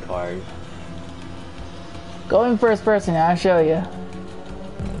battery cars. Go in first person, I'll show you.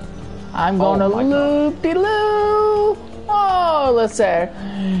 I'm gonna loop-de-loo. Oh, let's say.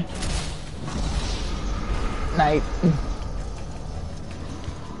 Night.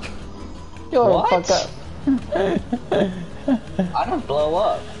 You're fucked up. I don't blow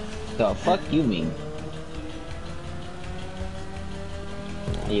up. The fuck you mean?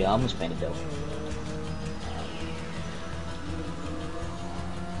 Yeah, I almost painted though.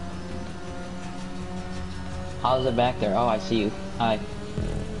 How's it back there? Oh, I see you. Hi.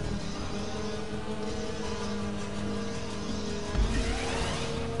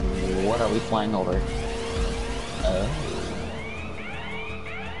 What are we flying over?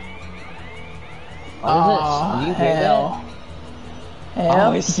 What is this? Do you hear hell. that? Hell.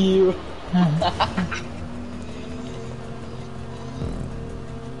 Oh, I see you.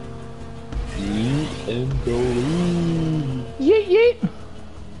 Yeet and go. Yeet yeet.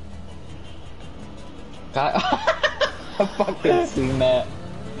 God, I fucking seen that.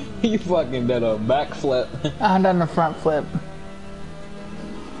 You fucking did a backflip. I done a front flip.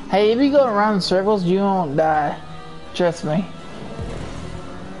 Hey, if you go around in circles, you won't die. Trust me.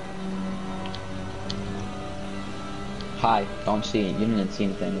 Hi, don't see it. You didn't see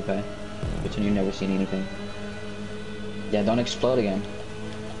anything, okay? Pretend you've never seen anything. Yeah, don't explode again.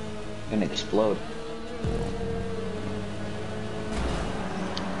 You're gonna explode.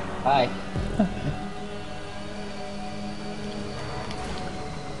 Hi.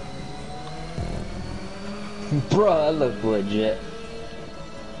 Bro, I look legit.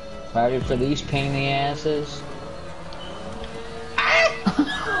 Ready for these pain in the asses?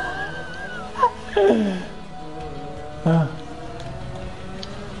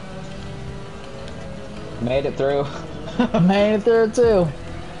 Made it through. Made it through too.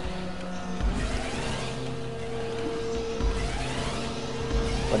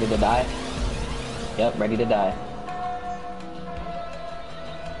 Ready to die? Yep, ready to die.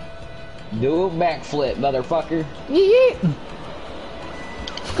 Do a backflip, motherfucker. Yeet.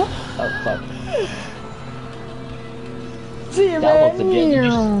 Oh, fuck. See you, That was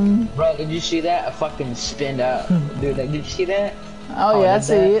man. legit. Bro, did you see that? I fucking spinned out. Dude, did you see that? Oh yeah, I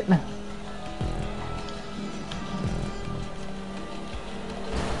see it.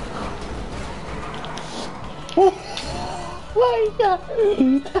 My God.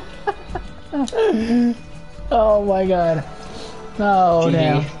 Oh my God. Oh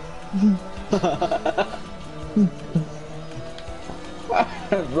damn.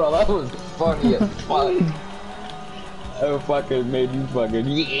 Bro, that was funny as fuck. That fucking made you fucking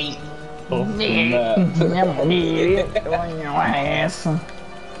yeet off the map. On your ass.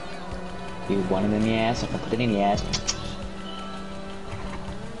 You want it in the ass? I can put it in the ass.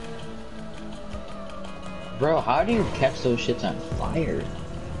 Bro, how do you catch those shits on fire?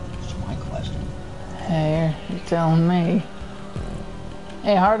 That's my question. Hey, you're telling me.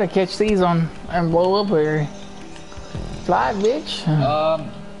 Hey, hard to catch these on and blow up here. Fly, bitch.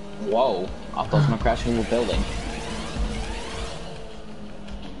 Whoa. I thought I was gonna crash into a building.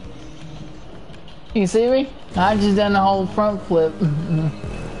 You see me? I just done the whole front flip.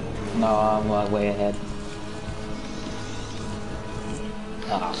 No, I'm way ahead.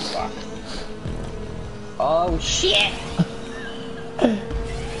 Oh, fuck. Oh, shit!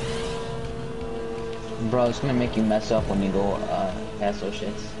 Bro, it's gonna make you mess up when you go past those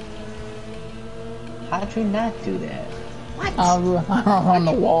shits. How'd you not do that? What? I'm on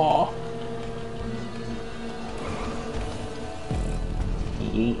the wall.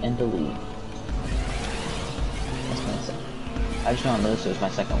 Eat and delete. That's my second. I just don't notice it was my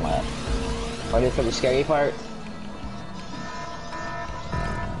second lap. Ready for the scary part?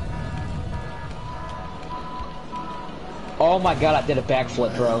 Oh my god, I did a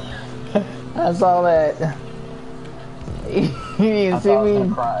backflip, bro. I saw that. You didn't see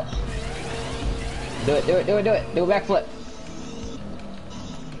me? Crash. Do it, do it, do it, do it. Do a backflip.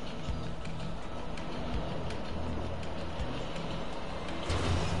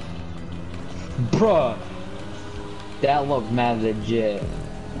 Bruh. That looked mad legit.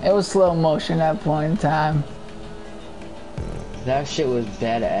 It was slow motion at that point in time. That shit was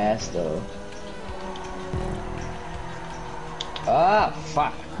badass though. Ah,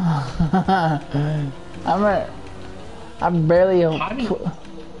 fuck. I barely.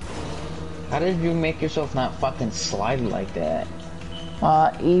 How did you make yourself not fucking slide like that?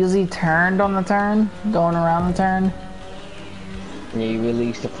 Easy turned on the turn, going around the turn. Yeah, you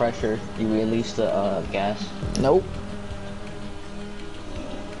release the pressure. You release the gas. Nope.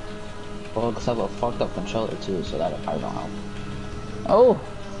 Well, because I have a fucked up controller too, so that I don't help. Oh.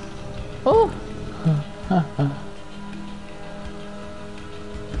 Oh. Oh.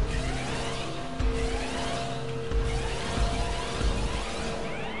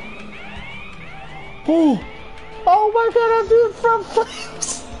 Oh my god, I'm doing front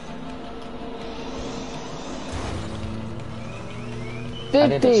flips. 50. I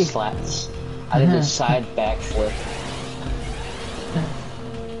did a slats. I did a side backflip.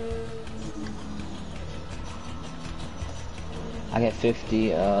 I got 50,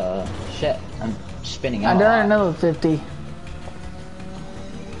 shit, I'm spinning out. I done another 50.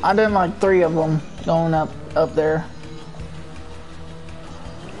 I done like 3 of them going up there.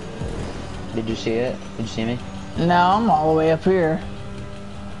 Did you see it? Did you see me? No, I'm all the way up here.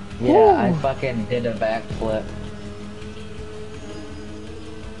 Yeah, Woo. I fucking did a backflip.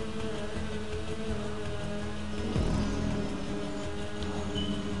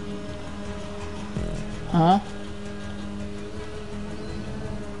 Huh?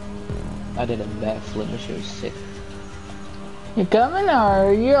 I did a backflip, that shit was sick. You coming or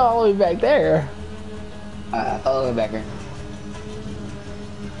are you all the way back there? All the way back here.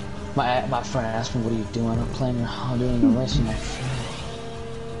 My friend asked me, what are you doing? I'm doing a race in my phone.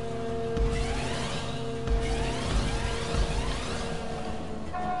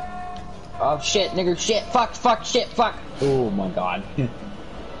 Oh shit, nigger, shit, fuck, shit, fuck. Oh my god.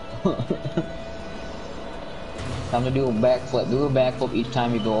 Time to do a backflip. Do a backflip each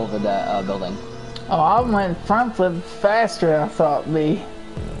time you go over that building. Oh, I went front flip faster than I thought it'd be.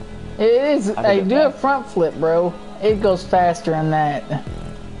 It is. Hey, do a front flip, bro. It goes faster than that.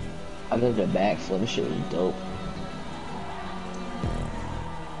 I did a backflip. This shit was dope.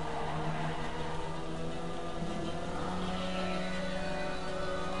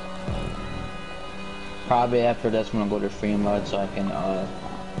 Probably after this, I'm gonna go to free mode so I can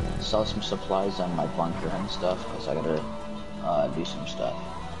sell some supplies on my bunker and stuff, because I gotta do some stuff.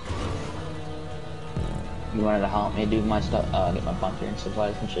 You wanted to help me do my stuff, get my bunker and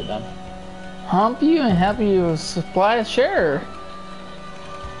supplies and shit done? Hump you and help you with supplies? Sure.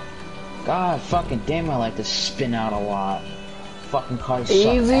 God fucking damn, I like to spin out a lot. Fucking cars suck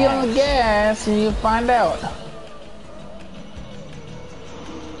Easy on the ass. gas and you'll find out.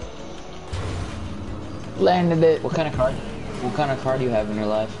 Landed it. What kind of car do you have in your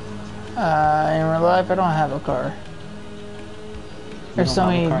life? In real life, I don't have a car. There's so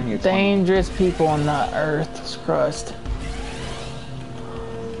many dangerous people on the Earth's crust.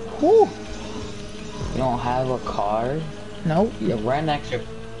 Whew. You don't have a car? Nope. You're right next to.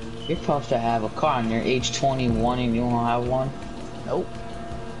 You're supposed to have a car and you're age 21 and you don't have one? Nope.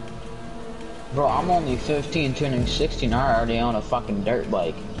 Bro, I'm only 15, turning 16. I already own a fucking dirt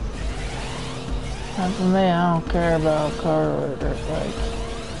bike. Not for me, I don't care about a car or a dirt bike.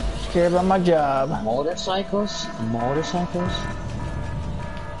 Just care about my job. Motorcycles? Motorcycles?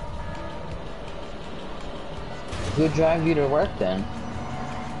 Who drive you to work then?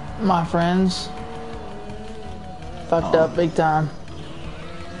 My friends. Fucked up big time.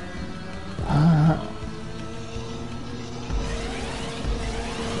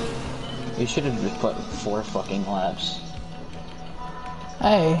 You should have just put 4 fucking laps.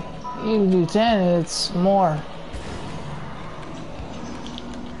 Hey, you can do 10, it's more.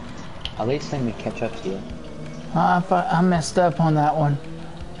 At least let me catch up to you. I messed up on that one.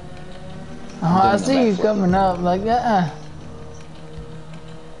 I see you coming up like that.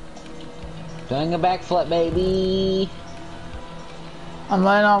 Doing a backflip, baby. I'm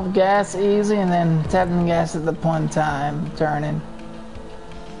letting off gas easy and then tapping the gas at the point in time, turning.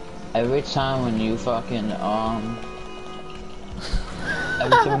 Every time when you fucking, every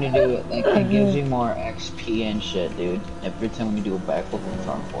time when you do it, like, it gives you more XP and shit, dude. Every time when you do a backflip and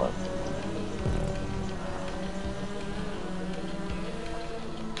front flip.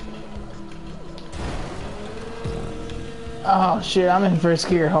 Oh shit, I'm in first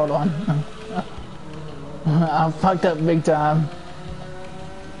gear, hold on. I fucked up big time.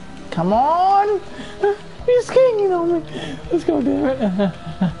 Come on! He's hanging on me. Let's go, damn it.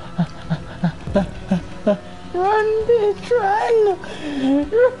 Run, bitch, run!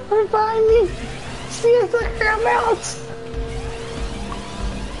 Run behind me! See us like I'm out!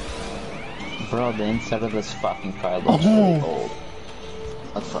 Bro, the inside of this fucking car looks really old.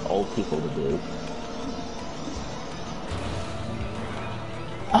 That's for old people to do.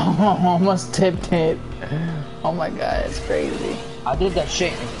 Oh, I almost tipped it. Oh my god, it's crazy. I did that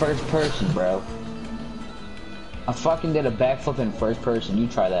shit in first person, bro. I fucking did a backflip in first person. You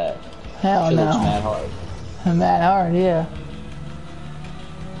try that. Hell shit no. looks mad hard. Mad hard, yeah.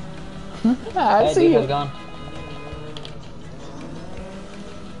 I see you. Gone.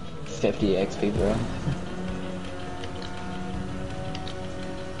 50 XP, bro.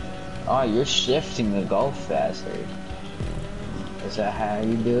 Oh, you're shifting the golf faster. Is that how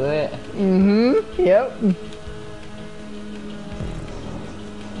you do it? Mm-hmm. Yep.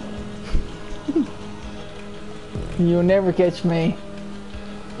 You'll never catch me.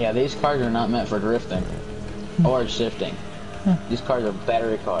 Yeah, these cars are not meant for drifting or shifting. These cars are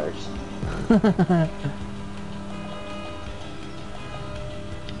battery cars.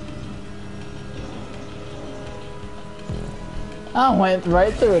 I went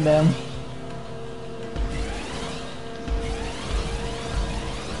right through them.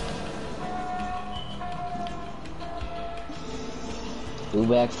 Do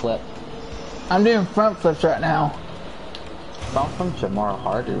backflip. I'm doing front flips right now. Front flips are more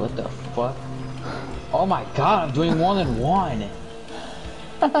harder. What the fuck? Oh my god, I'm doing more than one.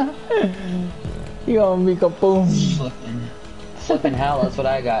 You gonna be kaboom. Flipping hell. That's what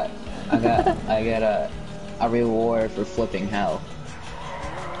I got. I got a reward for flipping hell.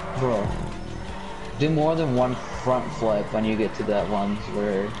 Bro, do more than one front flip when you get to that ones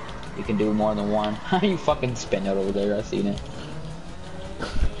where you can do more than one. You fucking spin out over there. I seen it.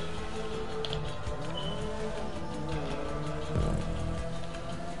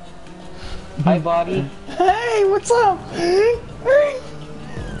 Hi, Bobby. Hey, what's up?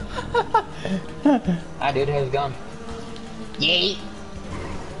 Hi, dude. How's it going? Yay!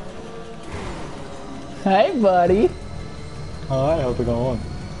 Hey, buddy. Hi, how's it going?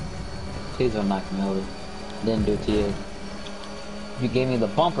 Please don't knock me over. Didn't do it to you. You gave me the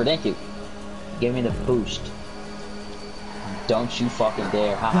bumper, didn't you? You gave me the boost. Don't you fucking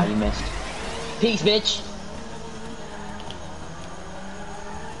dare. Haha, you missed. Peace, bitch!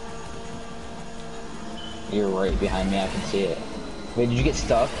 You're right behind me, I can see it. Wait, did you get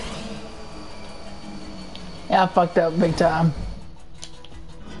stuck? Yeah, I fucked up big time.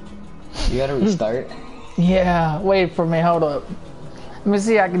 You gotta restart? Yeah, wait for me, hold up. Let me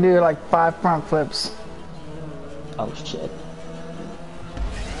see, I can do like 5 front flips. Oh shit.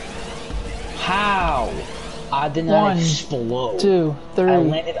 How? I did not 1, explode. 2, 3,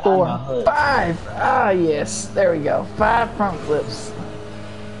 landed on 4, my hood. 5. Ah, yes. There we go. 5 front flips.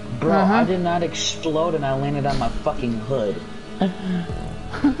 Bro, I did not explode and I landed on my fucking hood.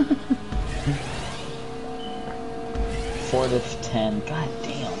 4 to 10. God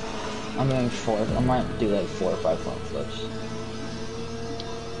damn. I'm doing 4. I might do like 4 or 5 front flips.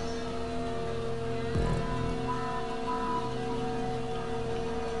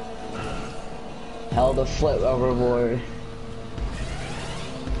 Hell to flip overboard.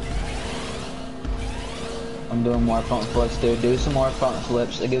 I'm doing more front flips, dude. Do some more front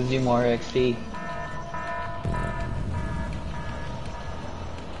flips. It gives you more XP.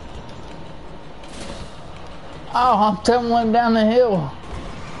 Oh, I'm tumbling down the hill.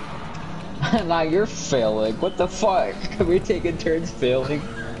 Now you're failing. What the fuck? We're taking turns failing.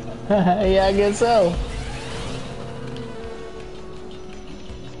 Yeah, I guess so.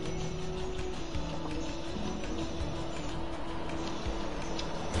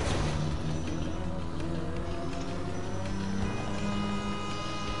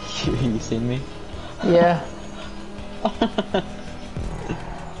 You seen me? Yeah.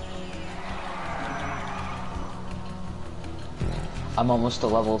 I'm almost to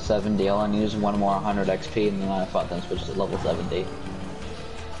level 70. I'll only use one more 100 XP and then I thought then switch to level 70.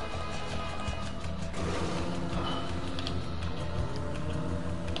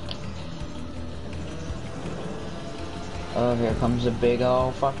 Oh, here comes a big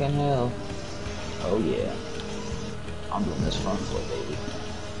old fucking hill. Oh yeah. I'm doing this front flip, baby.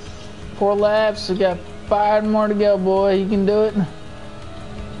 4 laps. We got 5 more to go, boy. You can do it.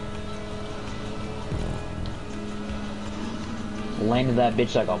 Landed that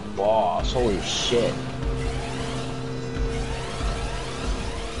bitch like a boss. Holy shit.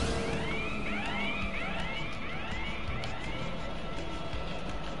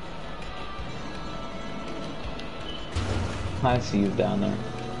 I see you down there.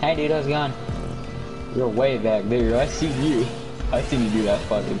 Hey dude, how's it going? You're way back there. I see you. I seen you do that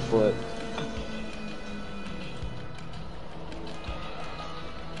fucking flip.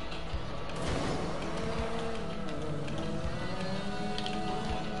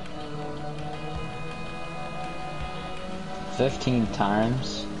 "15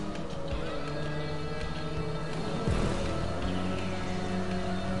 times.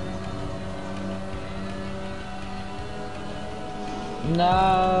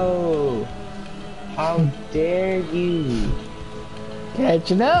 No! How dare you?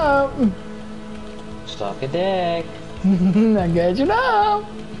 Catching up. Suck a dick. I'm catching up.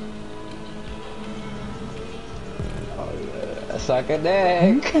 Oh yeah, suck a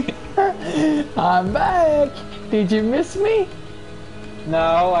dick. I'm back. Did you miss me?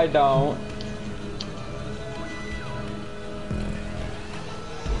 No, I don't.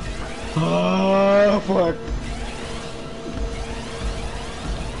 Oh fuck.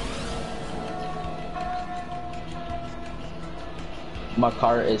 My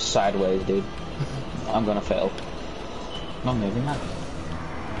car is sideways, dude. I'm gonna fail. No, maybe not.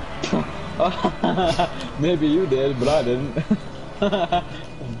 Maybe you did, but I didn't.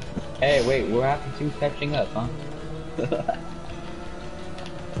 Hey, wait, we're having to catching up, huh? That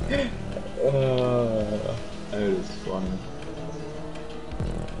is funny.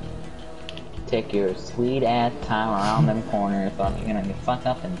 Take your sweet ass time around them corners, thought you're gonna get fucked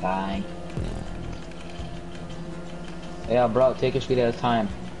up and die. Yeah, bro, take your sweet ass time.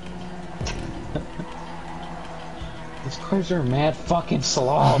 These cars are mad fucking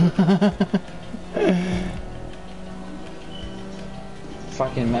slow.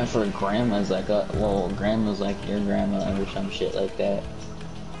 Fucking meant for grandmas, like well, grandmas like your grandma or some shit like that.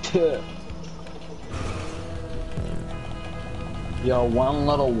 Yo, one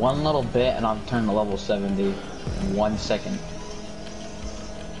little bit and I'm turning to level 70 in 1 second.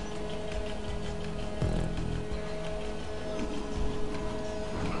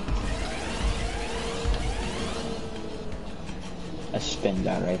 A spin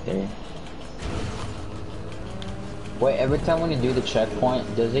guy right there. Wait, every time when you do the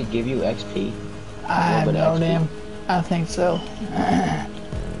checkpoint, does it give you XP? I know them. I think so.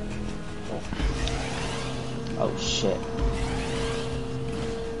 Oh shit.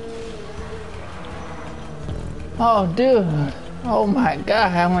 Oh, dude. Oh my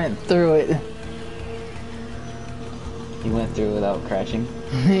god, I went through it. You went through without crashing?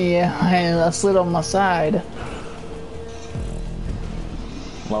 Yeah, I slid on my side.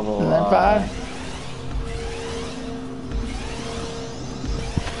 Level 5?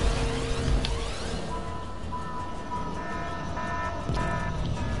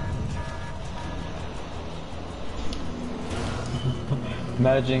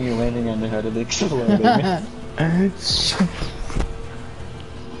 Imagine you landing on the hood and exploding. I'm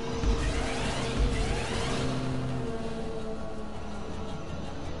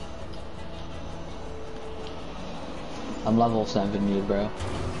level 70, bro.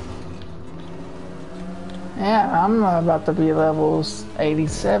 Yeah, I'm about to be levels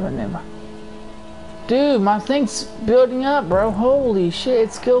 87 now. Dude, my thing's building up, bro. Holy shit,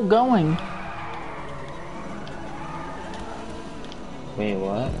 it's still going. Wait,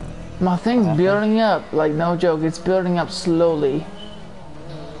 what? My thing's building up. Like, no joke, it's building up slowly.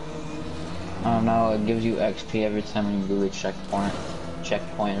 I don't know, it gives you XP every time you do a checkpoint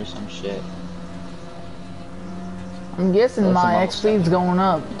or some shit. I'm guessing That's my about XP's going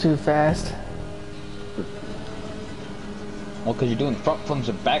up too fast. Well, because you're doing front flips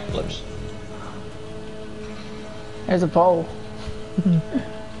and back flips. There's a pole.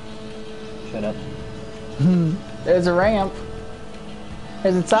 Shut up. There's a ramp.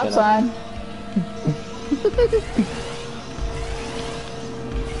 There's a stop sign.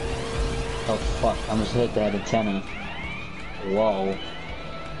 Oh fuck, I almost hit that antenna. Whoa.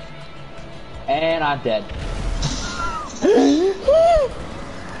 And I'm dead.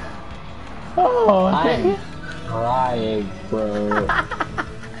 Oh, I'm crying, bro.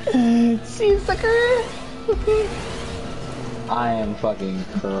 see, sucker. I am fucking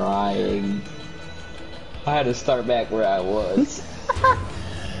crying. I had to start back where I was.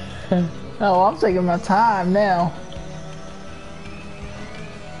 Oh, I'm taking my time now.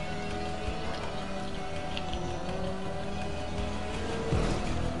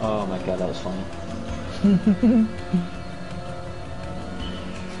 Oh my god, that was funny.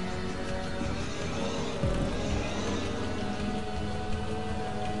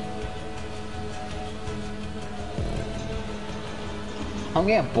 I'm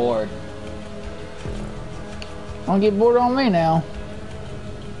getting bored. Don't get bored on me now.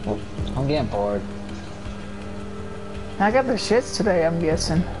 I'm getting bored. I got the shits today, I'm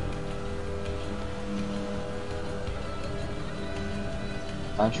guessing.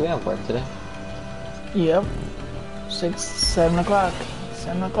 Don't you have work today? Yep. 7 o'clock.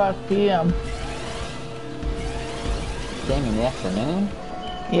 7 o'clock p.m. Damn, in the afternoon?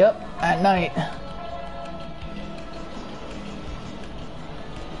 Yep, at night.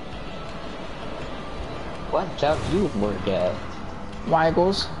 What job do you work at?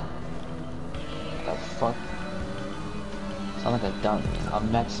 Weigels. The fuck? Sound like a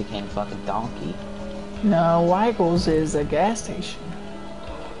Mexican fucking donkey. No, Weigels is a gas station.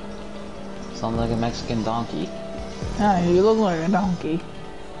 Sounds like a Mexican donkey. Ah, you look like a donkey.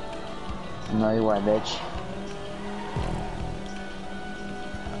 No, you are, bitch.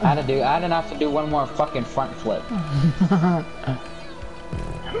 I didn't have to do one more fucking front flip.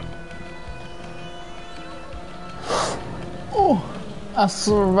 Oh, I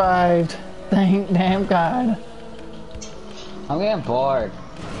survived. Thank damn God. I'm getting bored.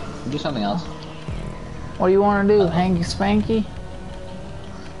 Do something else. What do you want to do? Hanky spanky?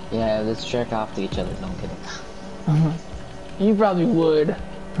 Yeah, let's jerk off to each other. No, I'm kidding. You probably would.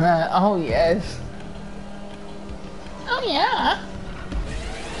 Oh, yes. Oh, yeah.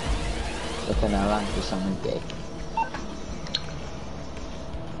 Look at that, for someone gay.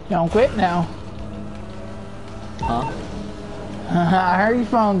 Don't quit now. Huh? I heard your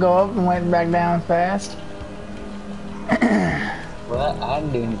phone go up and went back down fast. What? I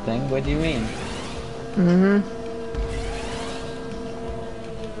didn't do anything. What do you mean?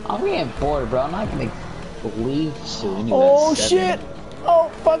 I'm getting bored, bro. I'm not gonna leave soon. Oh, shit. Oh,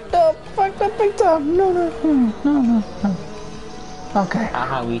 fucked up big time. No. Okay.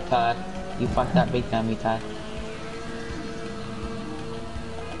 Haha, we tied. You fucked up big time, we tied.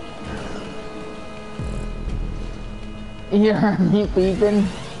 You heard me beeping?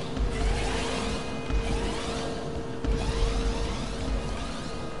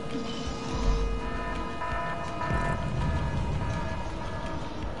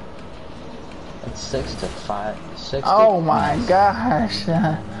 It's 6 to 5. 6 Oh to my 5. gosh.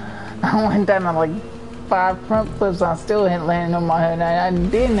 I went down on like 5 front flips. I still hadn't landed on my head. And I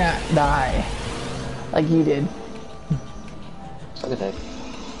did not die like you did. Look at that.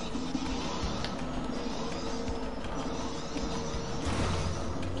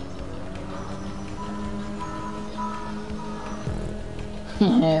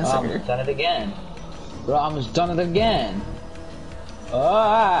 Yeah, Oh, I almost done it again. Bro, I almost done it again.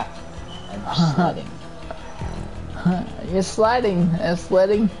 Ah! I'm sliding. You're sliding.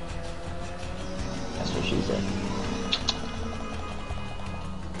 Sledding. That's what she said.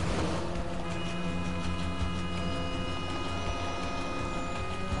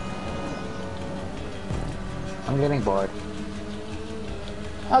 I'm getting bored.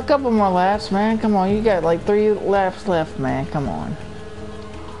 A couple more laps, man. Come on, you got like 3 laps left, man. Come on.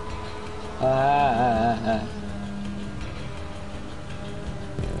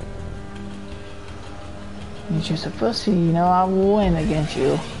 You're just a pussy, you know. I will win against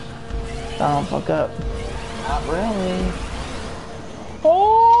you. If I don't fuck up. Not really.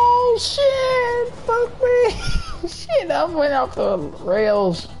 Oh shit! Fuck me! Shit, I went off the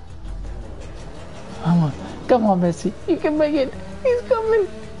rails. Come on, Missy. You can make it. He's coming.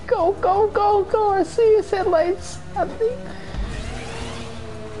 Go, go, go, go. I see his headlights. I think.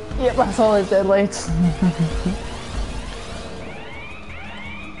 Yep, I saw his headlights.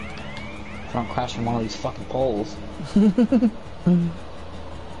 Don't crash in one of these fucking poles.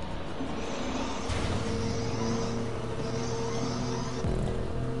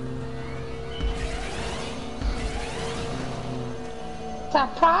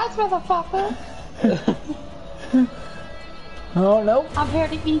 Surprise, motherfucker! Oh, nope. I'm here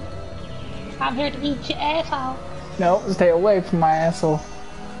to eat your asshole. Nope, stay away from my asshole.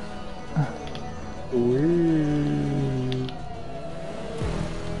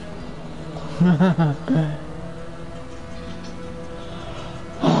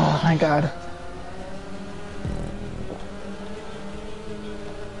 Oh, thank God.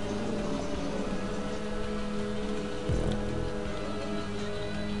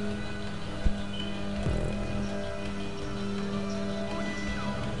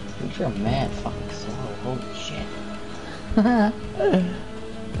 You're mad fucking slow. Holy shit.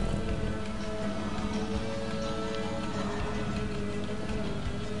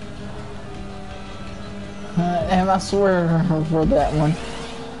 And I swear for that one.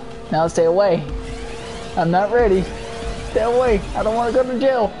 Now stay away. I'm not ready. Stay away. I don't want to go to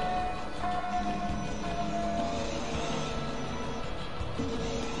jail.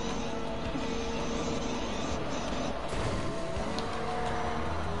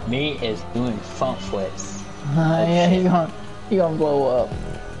 Me is doing front flips. Yeah, he gonna blow up.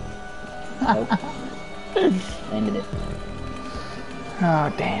 Nope. Ended it. Oh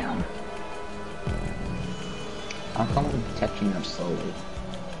damn. How come I'm catching them slowly?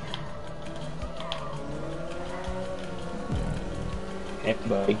 Hey,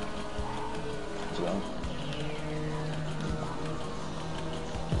 buddy. As well.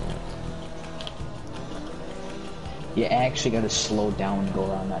 You actually gotta slow down and go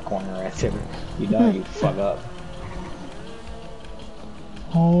around that corner right there. You know you fuck up.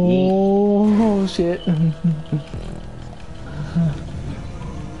 Oh shit.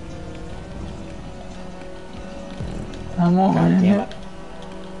 Come on. God damn it.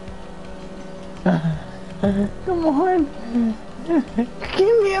 Come on.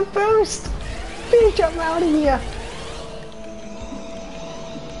 Give me a boost. Bitch, I'm out of here.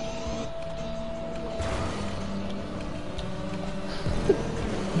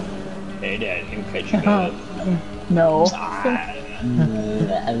 Hey, Dad, you catch your gun. No.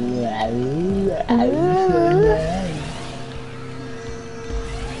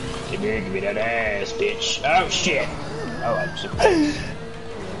 Give me that ass, bitch. Oh, shit. Oh, I'm surprised.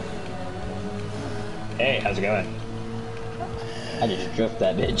 Hey, how's it going? I just drove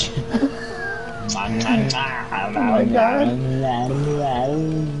that bitch. Oh my God.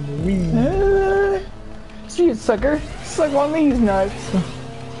 See you, sucker. Suck on these nuts.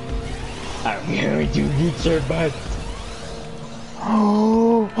 I'm going to get your butt.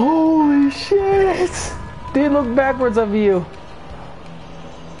 Oh, holy shit. Dude, look backwards of you.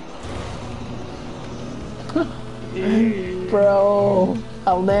 Bro,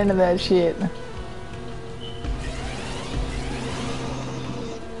 I landed that shit.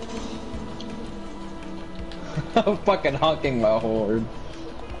 I'm fucking honking my horn.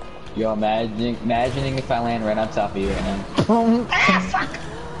 Yo, imagining if I land right on top of you right now. Ah, fuck.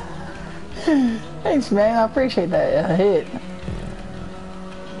 Thanks, man. I appreciate that hit.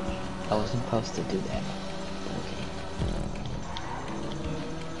 I wasn't supposed to do that. Okay.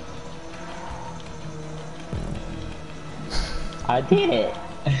 I did it.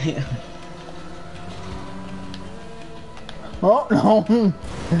 Oh, no.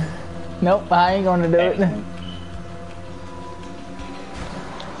 Nope, I ain't gonna do it.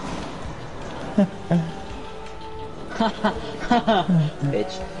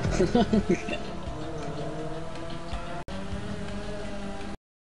 Bitch.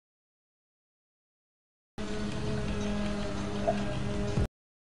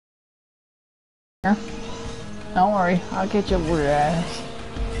 Yeah. Don't worry, I'll get you your ass.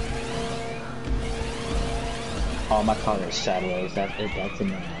 Oh, my car is sideways. That's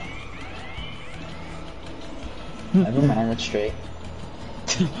annoying. Never mind, that's straight.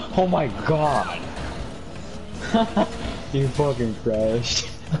 Oh my god! You fucking crashed.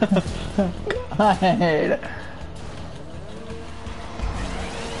 God.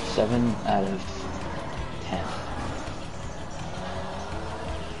 7 out of 10.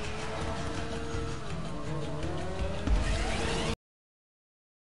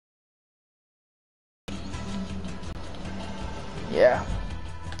 Yeah.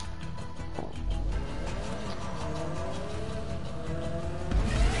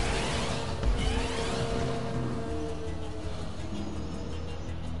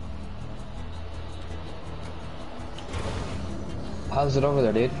 How's it over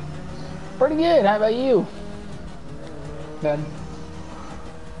there, dude? Pretty good. How about you? Good.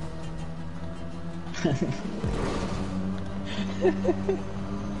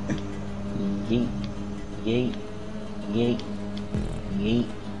 Yeet, yeet, yeet, yeet.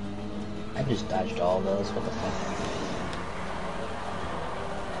 I just dodged all those. What the fuck?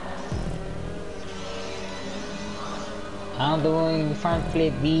 I'm doing front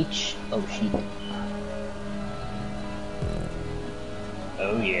flip beach. Oh shit.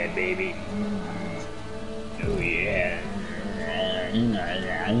 Oh yeah, baby. Oh yeah.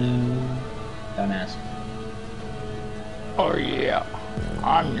 Don't ask. Oh yeah.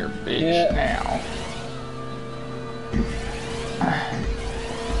 I'm your bitch now.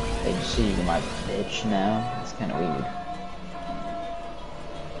 They just see you're my bitch now. It's kind of weird.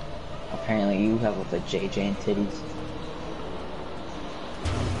 Apparently you have with the JJ and titties.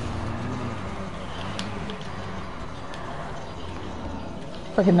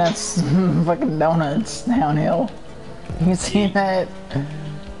 Fucking that's fucking donuts downhill. You see that?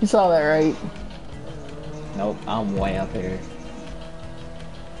 You saw that, right? Nope, I'm way up here.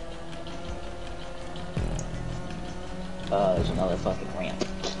 There's another fucking ramp.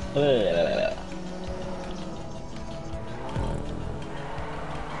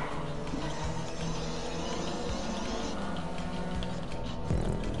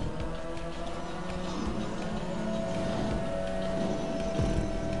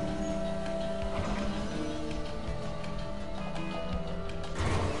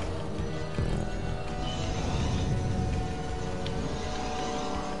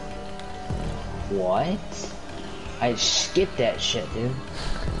 What? I skipped that shit, dude.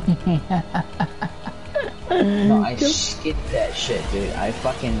 No, I skipped that shit, dude. I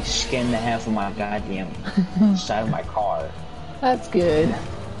fucking skimmed the half of my goddamn side of my car. That's good.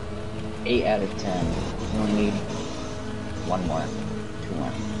 8 out of 10. You only need one more. 2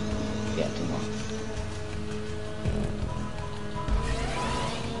 more. Yeah, 2 more.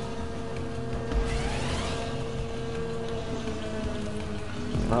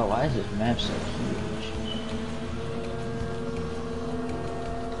 Bro, why is this map so huge?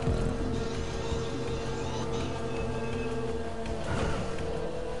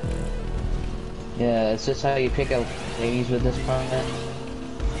 Yeah, it's just how you pick up ladies with this content.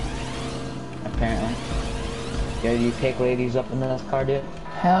 Apparently. Yeah, you pick ladies up in this car, dude?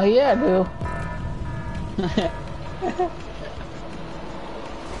 Hell yeah, dude.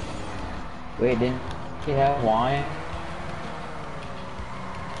 Wait, didn't you have wine?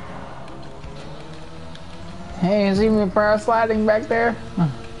 Hey, you see me parasliding back there?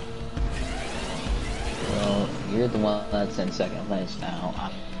 Well, you're the one that's in second place now.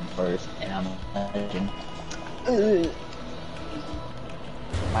 I'm first, and I'm a legend.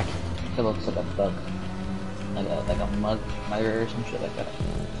 My kid looks like a bug. Like a mugger or some shit like that.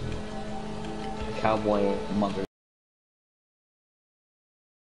 A cowboy mugger.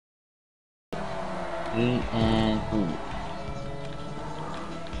 Eat and food.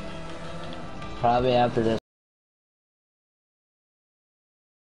 Probably after this.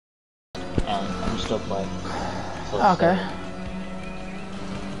 I'm still playing. Okay.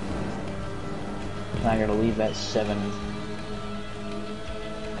 I gotta leave at 7.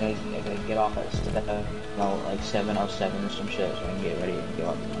 I gotta get off at like 7:07 or some shit, so I can get ready and go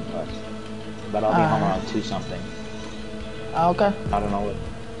out to the bus. But I'll be home around 2 something. Okay. I don't know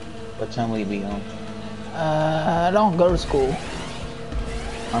what time will you be home? I don't go to school.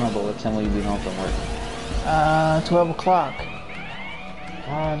 I don't know, but what time will you be home from work? 12 o'clock.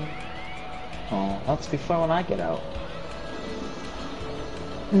 Oh, that's before when I get out.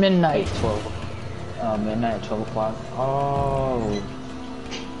 Midnight. Like 12. Midnight at 12 o'clock. Oh.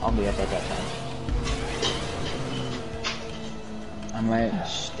 I'll be up at that time. I might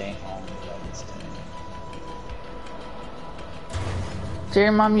stay home instead. Tell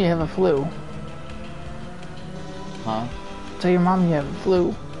your mom you have a flu. Huh? Tell your mom you have a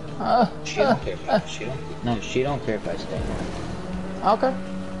flu. She don't care if she don't care if I stay home. Okay.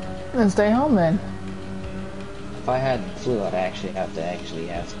 Then stay home then. If I had flu, I'd actually have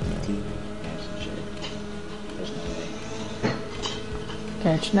some tea and some shit. There's no way.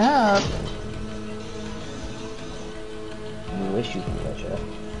 Catching up. You wish you could catch up.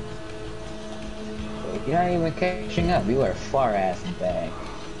 But you're not even catching up. You are far ass back.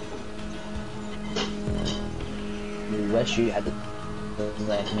 You wish you had to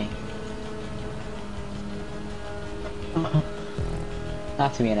like me.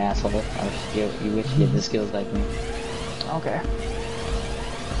 Not to be an asshole. You wish you had the skills like me. Okay.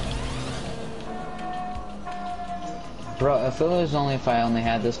 Bro, if it was only if I only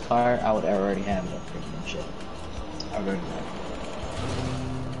had this car, I would already have the freaking shit. I would already have it.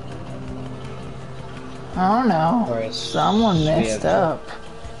 I don't know. Or Someone messed up.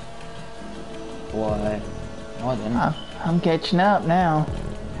 What? No, I didn't. I'm catching up now.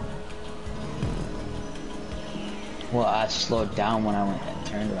 Well, I slowed down when I went and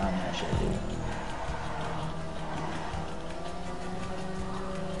turned around that shit, dude.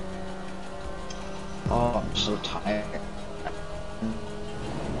 Oh, I'm so tired.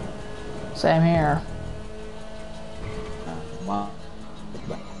 Same here. Wow.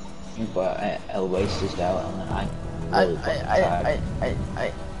 But I wasted out and then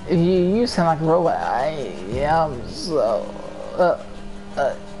You sound like a robot. I am so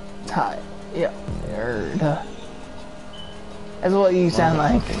tired. Yeah, that's what you sound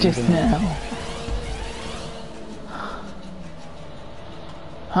like just now.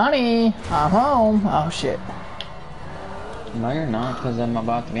 Honey, I'm home. Oh shit. No, you're not, because I'm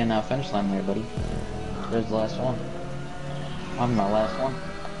about to be in that finish line there, buddy. Where's the last one? I'm my last one.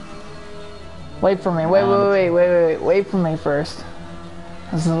 Wait for me. Wait for me first.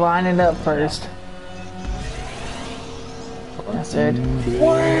 Let's line it up first. I said,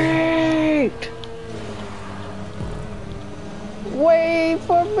 wait! Wait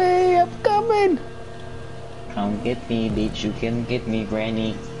for me, I'm coming! Come get me, bitch, you can get me,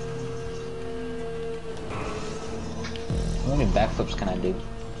 granny. How many backflips can I do?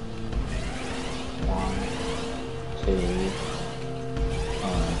 1, 2,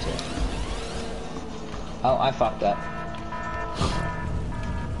 1, 2. Oh, I fucked up.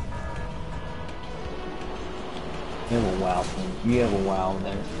 You have a wow. You have a wow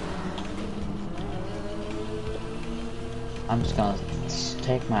there. I'm just gonna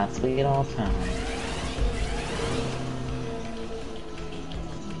take my sweet all time.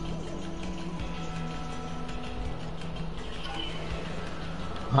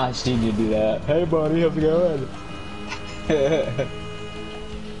 I seen you do that. Hey buddy, how's it going?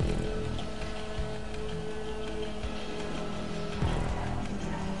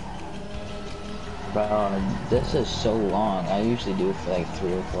 Bro, this is so long. I usually do it for like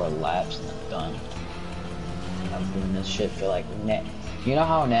 3 or 4 laps and I'm done. I'm doing this shit for like you know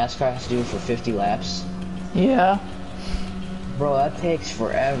how NASCAR has to do it for 50 laps? Yeah. Bro, that takes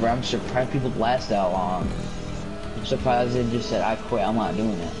forever. I'm surprised people last that long. I'm surprised they just said, I quit, I'm not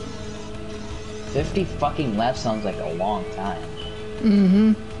doing it. 50 fucking laps sounds like a long time.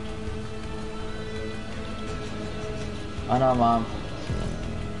 Mm-hmm. Oh no, Mom.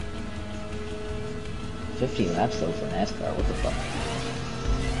 50 laps though for NASCAR, what the fuck?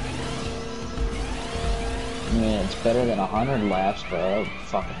 I mean, it's better than 100 laps, but that would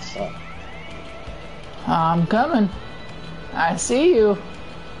fucking suck. I'm coming. I see you.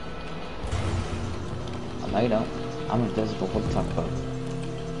 Oh, no, you don't. I'm invisible. What are you talking about?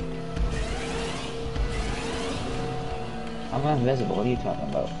 I'm invisible. What are you talking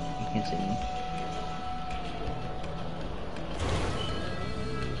about? You can't see me.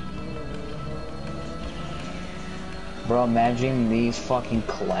 Bro, imagine these fucking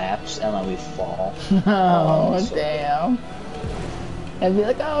collapse and then we fall. Oh, damn. And be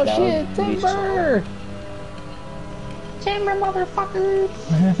like, oh That shit, would be timber! Timber, motherfucker!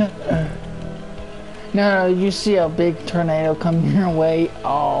 No, you see a big tornado come your way?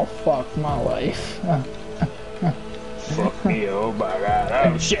 Oh, fuck my life. Fuck me, oh my god.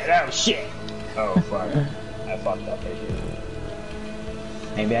 Oh shit, oh shit. Oh fuck. I fucked up, I did.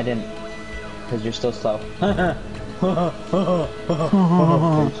 Maybe I didn't. Because you're still slow.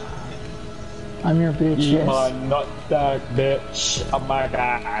 I'm your bitch, yes. My nut dog, bitch. Oh my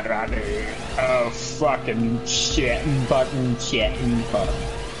god, Ronnie. Oh fucking shit, fucking shit, fuck.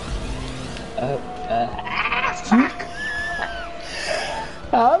 Fuck.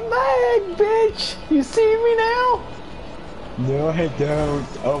 I'm back, bitch! You see me now? No, I don't.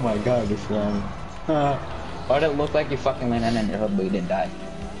 Oh my god, you're flying. Why did it look like you fucking landed on your hood but you didn't die?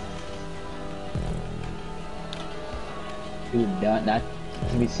 Dude, not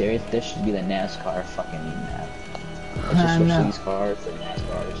to be serious, this should be the NASCAR fucking map. Let's just switch these cars for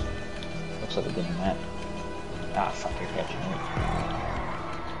NASCARs. Looks like a good map. Ah, fuck, you're catching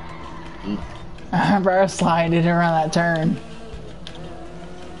me. Eat. Bro, slided around that turn.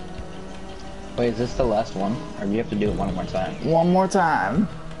 Wait, is this the last one? Or do you have to do it one more time? One more time.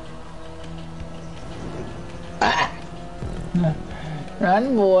 Ah!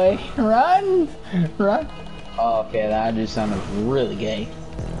 Run, boy. Run. Run. Oh, okay, that just sounded really gay.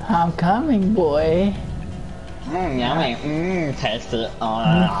 I'm coming, boy. Yummy. Test it.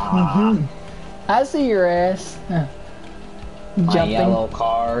 I see your ass. My Jumping. yellow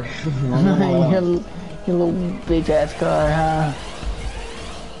car. your little bitch ass car, huh?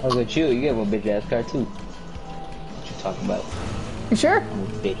 Look at you. You have a bitch ass car too. What you talking about? You sure?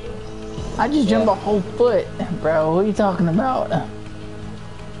 Bitch. I just jumped a whole foot, bro. What are you talking about?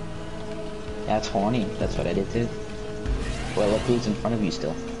 That's horny. That's what I did too. Well, look who's in front of you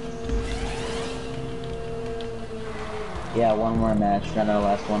still. Yeah, one more match. Got our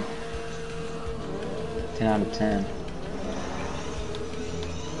last one. 10 out of 10.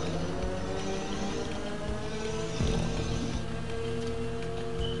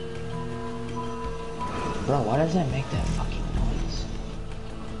 Bro, why does that make that fucking noise?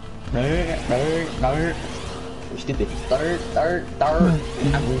 You're stupid. I'm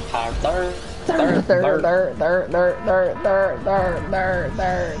retired.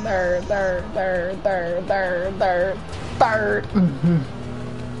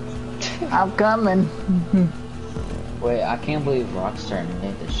 I'm coming. Wait, I can't believe Rockstar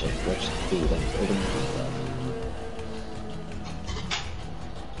made this shit glitch speed.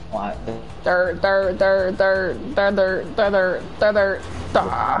 What? Where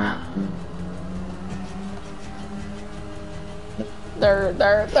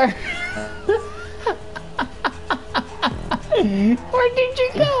did you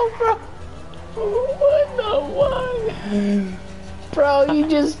go, bro? What the fuck? Bro, you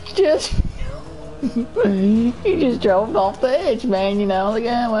just you just drove off the edge, man, you know, like,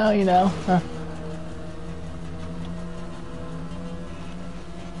 yeah, well, you know.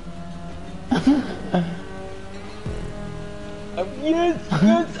 Yes,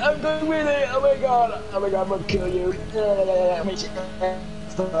 I'm going with it. Oh my god, I'm gonna kill you. Just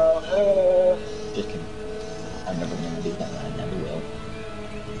kidding. I'm never gonna do that. I never will.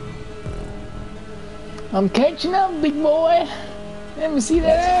 I'm catching up, big boy. Let me see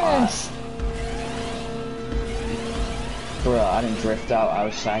that ass. Bro, I didn't drift out. I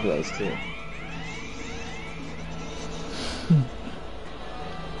was sideways too.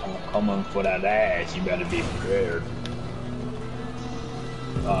 I'm coming for that ass. You better be prepared.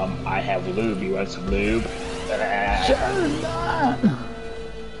 I have lube. You want some lube? Sure not.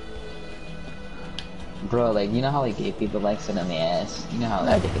 Bro, like, you know how like gay people like sit in the ass? You know how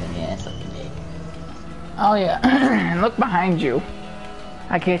they stick it in the ass like a dick? Oh yeah, and look behind you.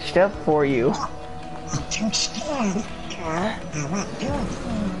 I catched up for you.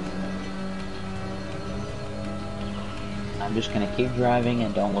 I'm just gonna keep driving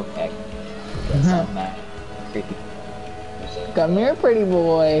and don't look back. That's not creepy. Come here, pretty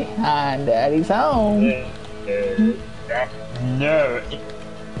boy. Daddy's home. No,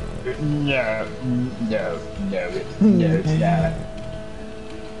 it's not.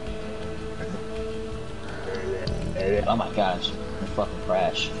 Oh my gosh, you fucking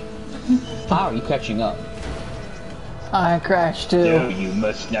crash. How are you catching up? I crashed too. No, you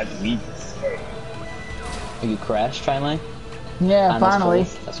must not leave. Oh, you crashed finally? Yeah, finally.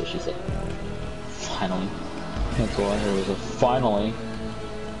 That's what she said. Finally. That's all I heard was a finally.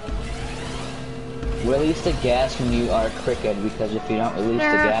 Release the gas when you are crooked, because if you don't release the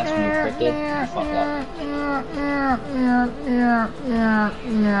gas when you're crooked, you fuck up.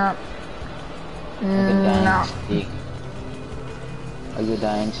 Are you a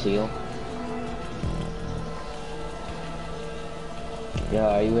dying seal?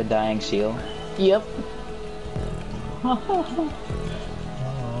 Yeah, are you a dying seal? Yep. Oh,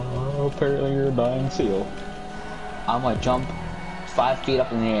 apparently you're a dying seal. I'm gonna jump 5 feet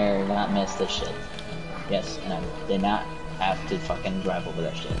up in the air and not miss this shit. Yes, and I did not have to fucking drive over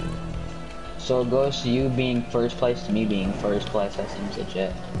that shit. So it goes to you being first place to me being first place. That seems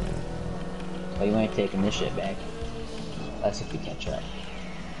legit. But you ain't taking this shit back. That's if you catch up.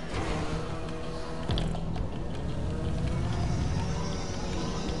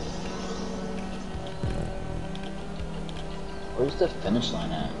 Where's the finish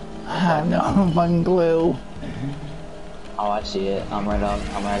line at? I have no fucking clue. Oh, I see it. I'm right up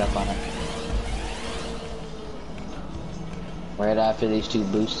on it. Right after these two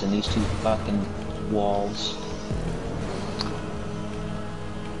boosts and these two fucking walls.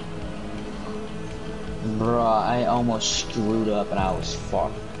 Bruh, I almost screwed up and I was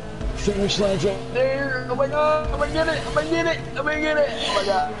fucked. Finish line's right there! Oh my god! I'm gonna get it! I'm gonna get it! I'm gonna get it! Oh my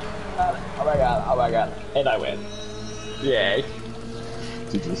god! Oh my god! Oh my god! And I win. Yay.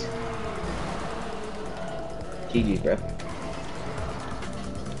 GG's. GG, bro.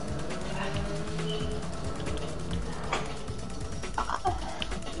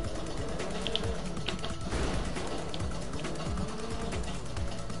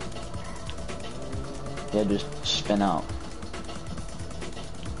 Yeah, just spin out.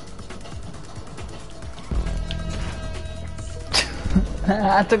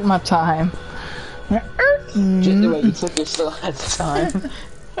 I took my time. Just the way you took your so much time.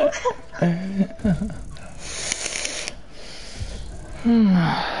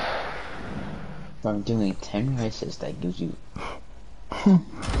 I'm doing 10 races, that gives you...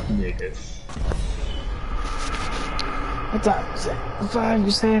 Negative. What time is it? 5,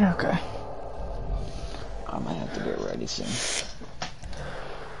 you said? Okay. I might have to get ready soon.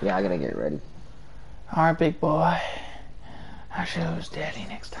 Yeah, I gotta get ready. Alright, big boy. I'll show daddy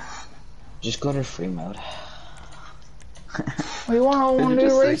next time. Just go to free mode. We want to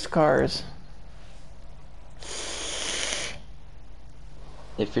do race cars.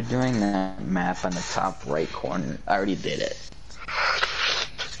 If you're doing that map on the top right corner, I already did it.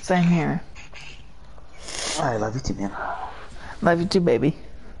 Same here. I love you too, man. Love you too, baby.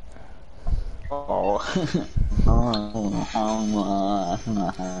 Oh.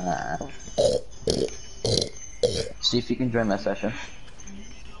 See if you can join my session.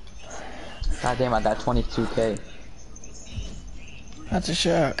 God damn, I got 22K. That's a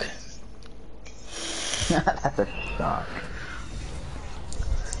shock. That's a shock.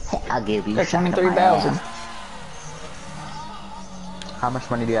 I'll give you 23,000. How much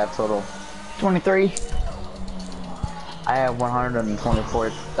money do you have total? 23. I have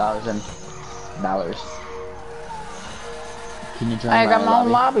 $124,000. Can you join I got my own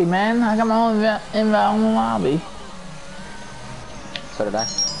lobby? lobby, man. I got my own own lobby. So did I.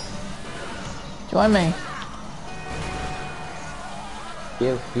 Join me.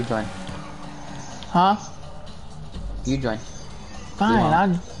 You join. Huh? You join. Fine,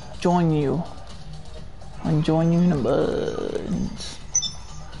 I'll join you. I'll join you in the buds.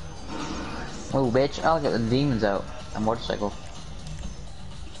 Oh, bitch, I'll get the demons out. A motorcycle.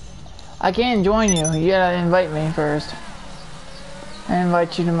 I can't join you. You gotta invite me first. I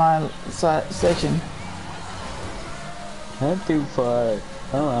invite you to my section. I'm too far. I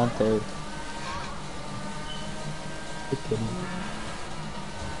don't want to.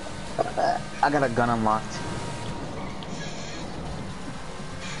 I got a gun unlocked.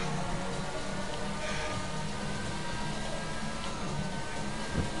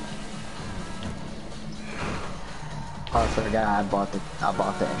 Oh, I forgot I bought the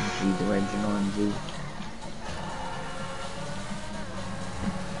MG, the original MG.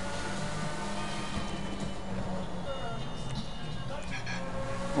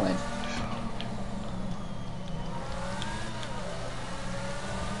 When?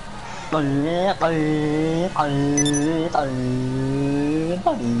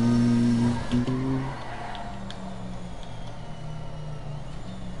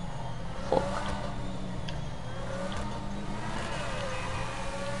 Fuck.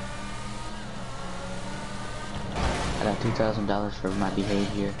 I got $2,000 for my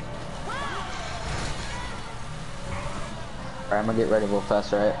behavior. Alright, I'm gonna get ready real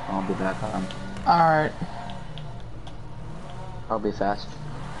fast, alright? I'll be back on. Alright. I'll be fast.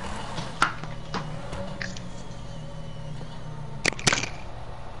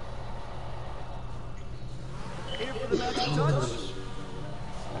 Here for the magic touch.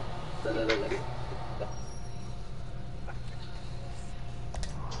 Better than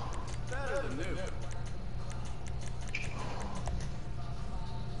new.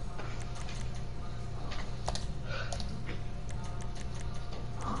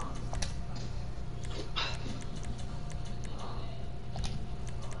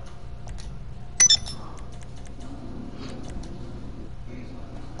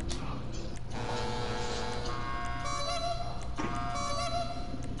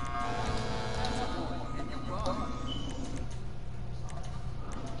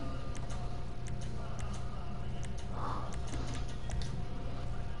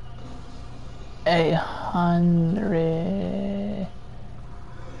 $100.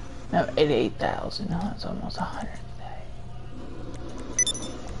 No, 88,000. No, that's almost 100 a day.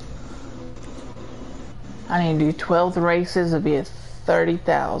 I need to do 12 races. It'll be at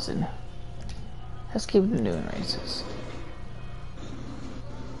 30,000. Let's keep doing races.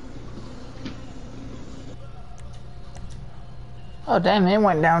 Oh damn! It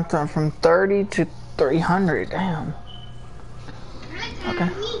went down from 30 to 300. Damn. Okay.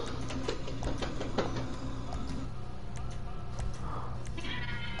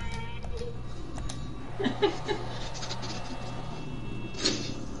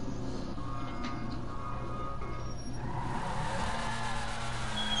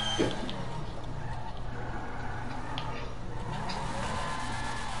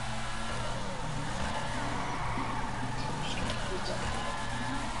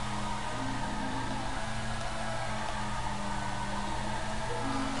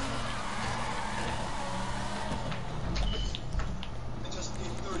 just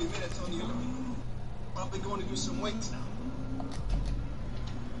did 30 minutes on the interview. Probably going to do some weights now.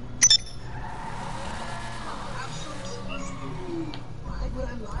 Why would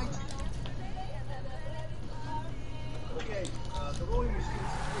I lie to you? Okay, the rolling machine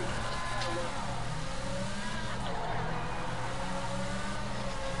is free.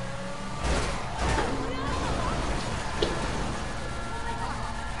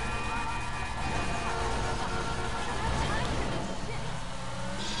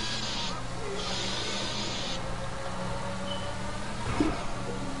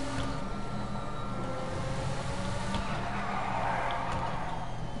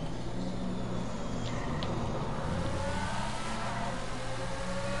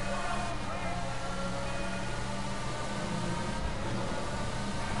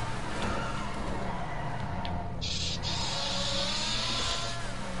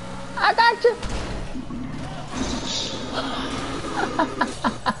 I got you.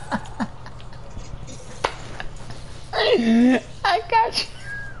 I got you.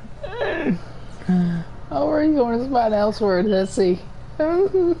 Oh, where are you going to spot elsewhere? Let's see. That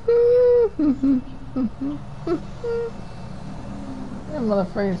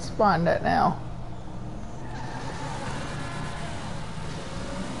motherfucker spawned that now.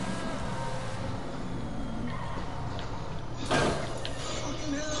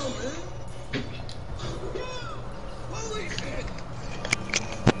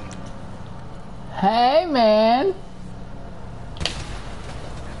 Hey, man.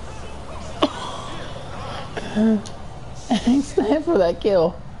 Thanks for that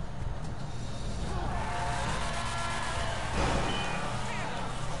kill.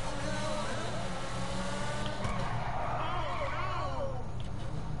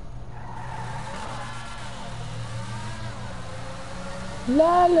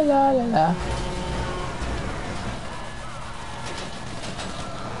 La la la la la.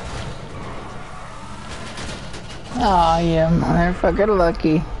 Oh, yeah, motherfucker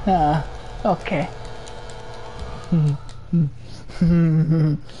lucky. Okay.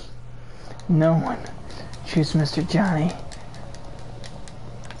 No one shoots Mr. Johnny.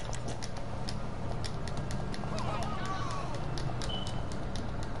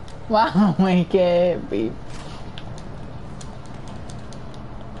 Wow, we can't be.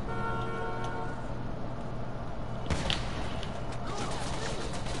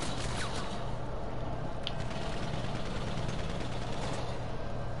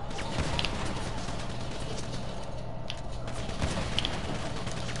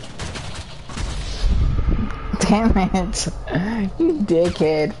 Damn it, you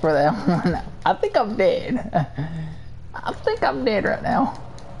dickhead for that one. I think I'm dead. I think I'm dead right now.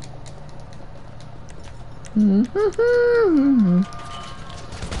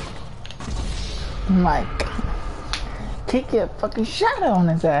 Mike, kick a fucking shot on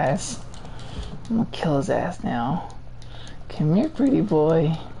his ass. I'm gonna kill his ass now. Come here, pretty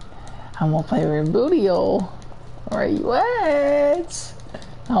boy. I'm gonna play with booty hole. Where you at?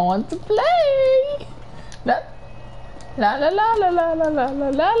 I want to play. La la la la la la la la la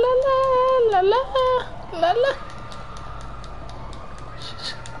la la la la la.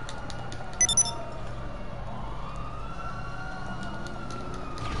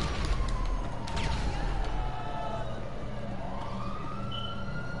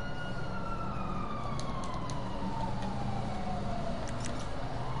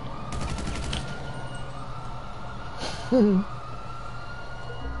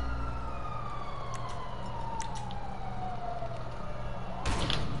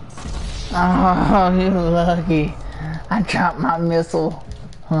 Oh, you lucky. I dropped my missile.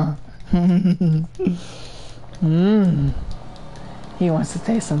 Huh. He wants to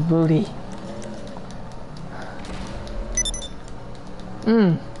take some booty.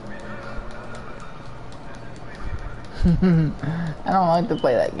 I don't like to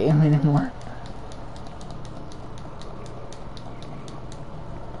play that game anymore.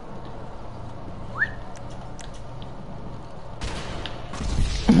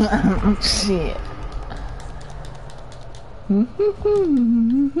 Shit.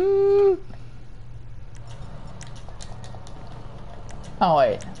 Oh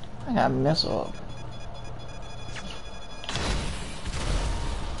wait, I got a missile.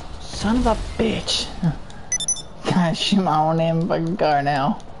 Son of a bitch. Gotta shoot my own damn fucking car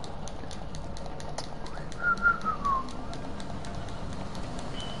now.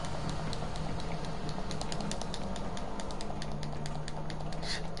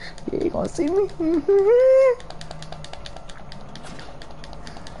 You gonna see me?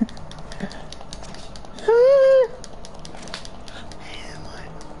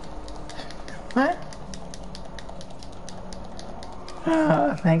 What?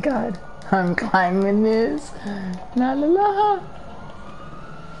 Oh, thank God. I'm climbing this. La la la.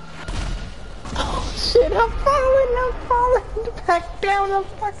 Oh shit, I'm falling back down the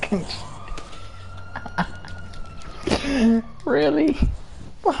fucking shit. Really?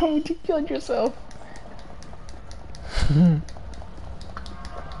 Why would you kill yourself?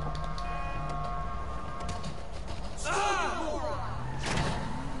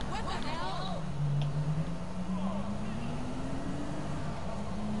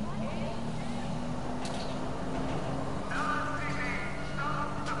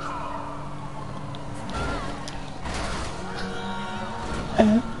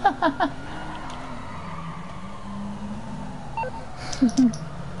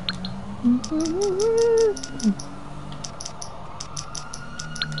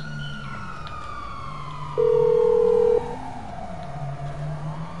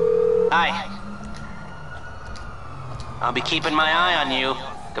 Hi. I'll be keeping my eye on you.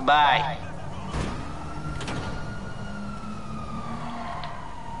 Goodbye.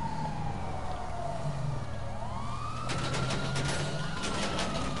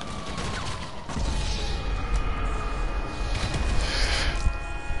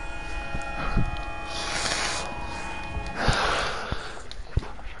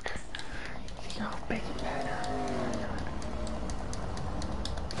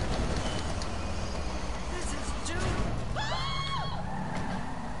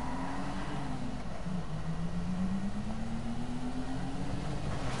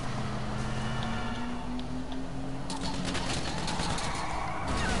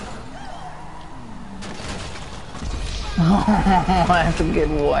 Oh, that's a good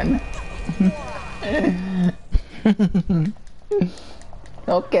one.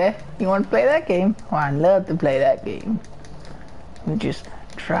 Okay, you want to play that game? Oh, I'd love to play that game. You just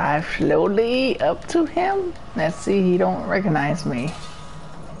drive slowly up to him. Let's see, he don't recognize me.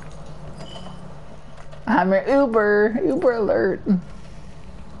 I'm an Uber alert.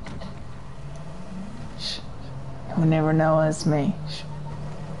 Shh. He'll never know it's me. Shh.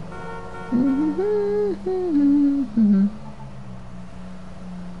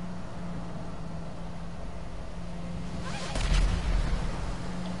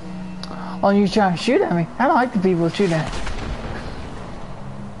 Oh, you trying to shoot at me? I don't like the people who shoot at me.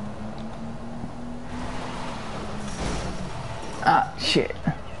 Ah, shit.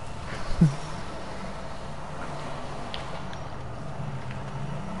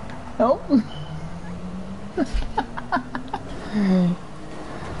 Nope.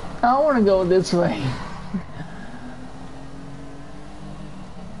 I want to go this way.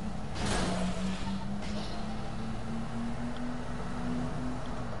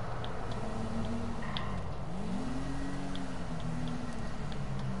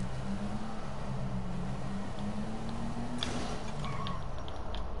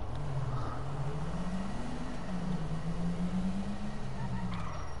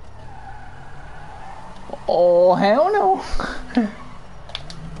 Oh, hell no.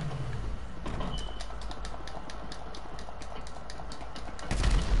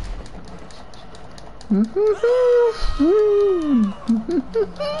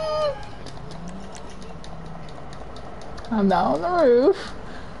 I'm down on the roof.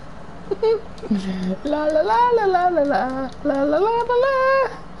 La la la la la la la la la la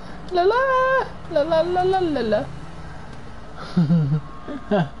la la la la la la la la.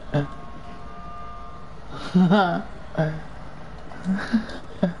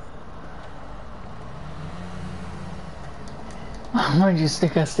 I'm gonna just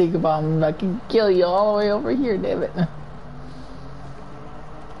stick a stick bomb. I can kill you all the way over here, damn it.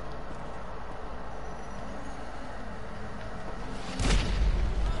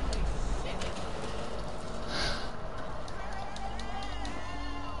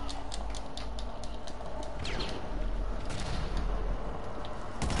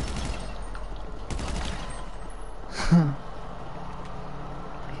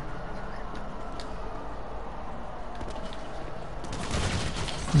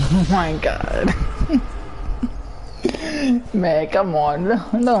 Oh my god. Man, come on.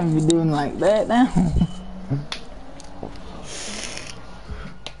 Don't be doing like that now.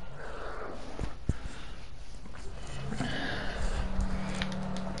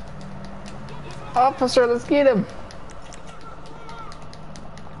 Officer, let's get him.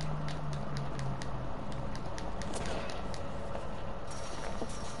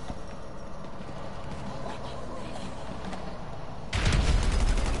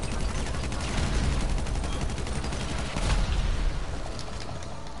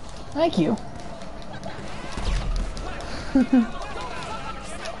 Thank you.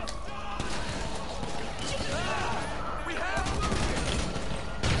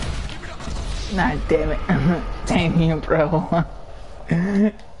 Nah, damn it. Damn you, bro.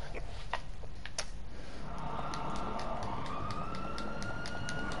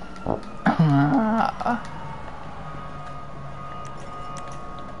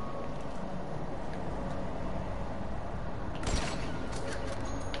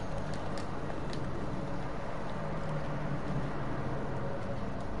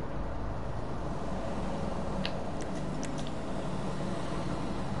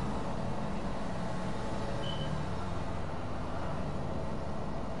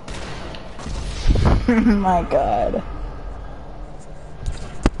 My God.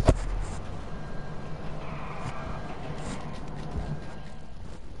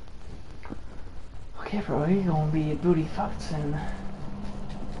 Okay, bro, you're gonna be a booty fucked soon.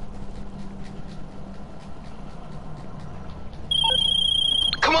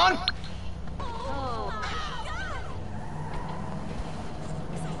 Come on!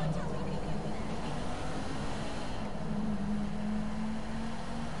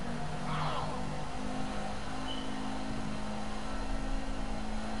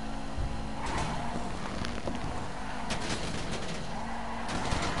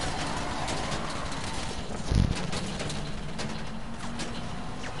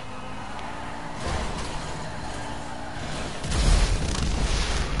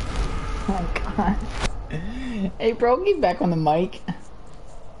 Oh my God. Hey, bro, get back on the mic.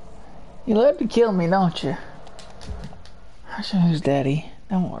 You love to kill me, don't you? I'll show you who's daddy.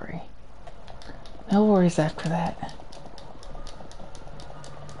 Don't worry. No worries after that.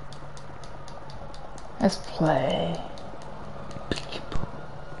 Let's play.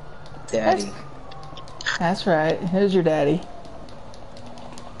 Daddy. That's right. Who's your daddy?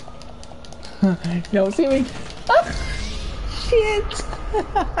 You don't see me? Oh, shit!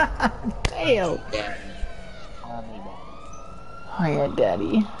 Damn. Oh yeah,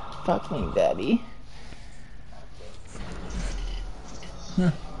 daddy. Fuck me, daddy.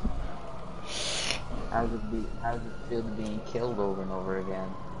 How does it feel to being killed over and over again?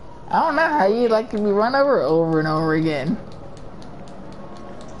 I don't know how you like to be run over and over again.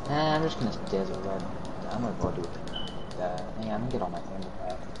 I'm just gonna stay as a red. I'm gonna go do that. Yeah, I'm gonna get on my hammer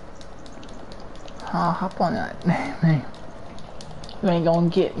back. Oh, hop on that. You ain't gonna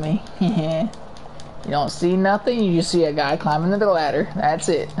get me. You don't see nothing, you just see a guy climbing the ladder. That's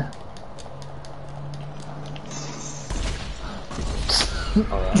it. Oh,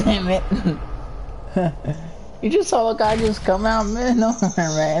 yeah. Damn it. You just saw the guy just come out nowhere,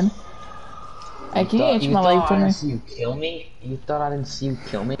 man. I can't inch my leg from I me. didn't see you kill me? You thought I didn't see you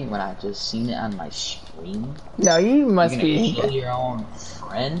kill me when I just seen it on my screen? No, you must You're gonna be. kill your own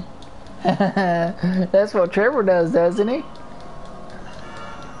friend? That's what Trevor does, doesn't he?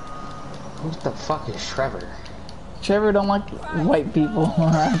 Who the fuck is Trevor? Trevor don't like white people,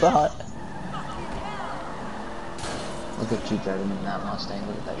 I thought. Look at you driving in that Mustang.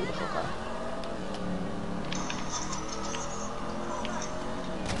 Look at that beautiful car.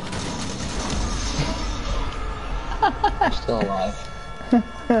 I'm still alive.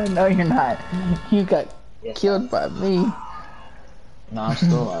 No, you're not. You got Yes, killed by me. No, I'm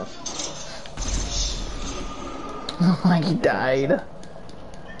still alive. Like you died.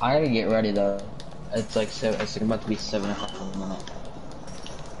 I gotta get ready though. It's like it's about to be 7 o'clock in a minute.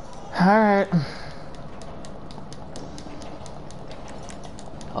 Alright.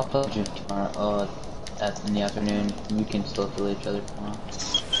 I'll play with you tomorrow. In the afternoon. We can still kill each other tomorrow.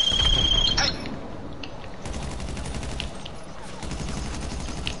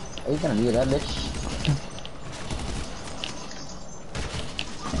 Are you gonna do that, bitch?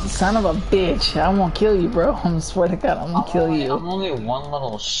 Son of a bitch. I won't kill you, bro. I swear to God, I'm gonna kill you. I'm only one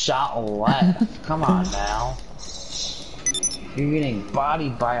little shot left. Come on now. You're getting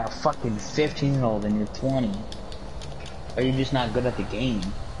bodied by a fucking 15-year-old and you're 20. Or you're just not good at the game.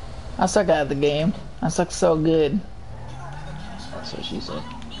 I suck at the game. I suck so good. That's what she said.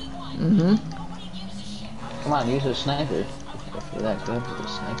 Mm-hmm. Come on, use a sniper. If you're that good with a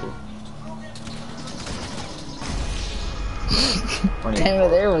sniper. Damn it,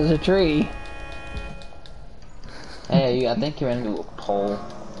 there was a tree. Hey, I think you're into a pole.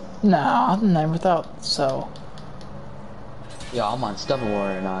 No, I never thought so. Yo, I'm on Stubble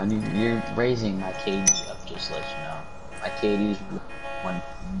Warrior now, and you're raising my KD up, just to let you know. My KD is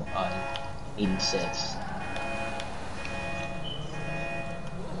 86.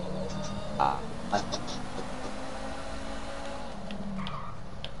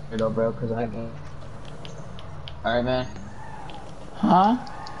 You know, bro, cause I go. Alright, man. Huh?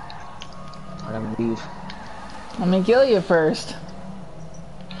 I'm gonna leave. Let me kill you first.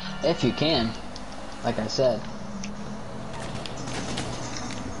 If you can. Like I said.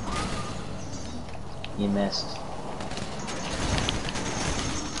 You missed.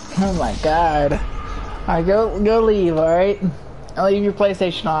 Oh my god. Alright, go leave, alright? I'll leave your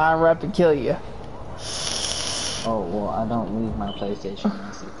PlayStation on, I'll rep and kill you. Oh, well, I don't leave my PlayStation,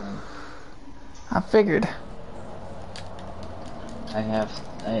 that's the thing. I figured.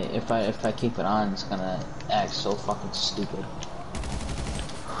 If I keep it on, it's gonna act so fucking stupid.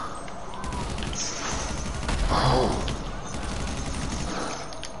 Oh.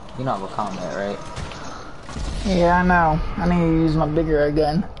 You know I have a combat, right? Yeah, I know. I need to use my bigger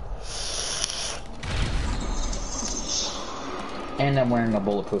gun. And I'm wearing a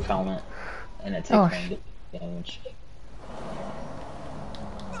bulletproof helmet. And it takes damage.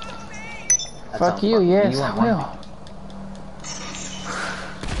 Fuck you, yes, I will.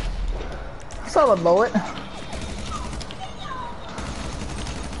 I saw the bullet.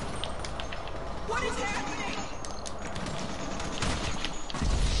 What is happening?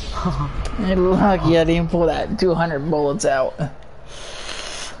 You're lucky I didn't pull that 200 bullets out.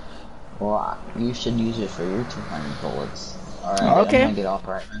 Well, you should use it for your 200 bullets. Alright, okay. I'm gonna get off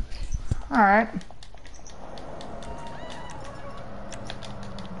right now. Alright.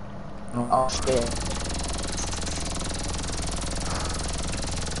 Oh shit.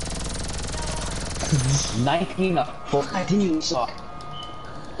 I didn't even saw.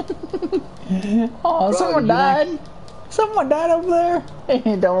 Oh, Bro, someone died. Someone died over there.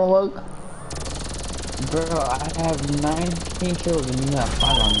 Don't look. Bro, I have 19 kills and you have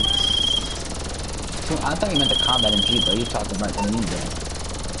 5 on me. So, I thought you meant the combat in G, but you're talking about the ninja.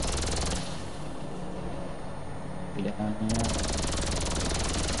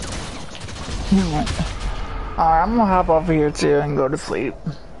 Alright, I'm gonna hop off here too and go to sleep.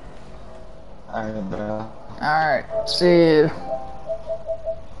 Alright, bro. Alright, see you.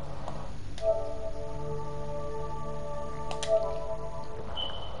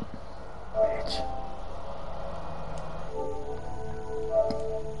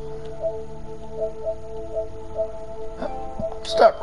 Stop.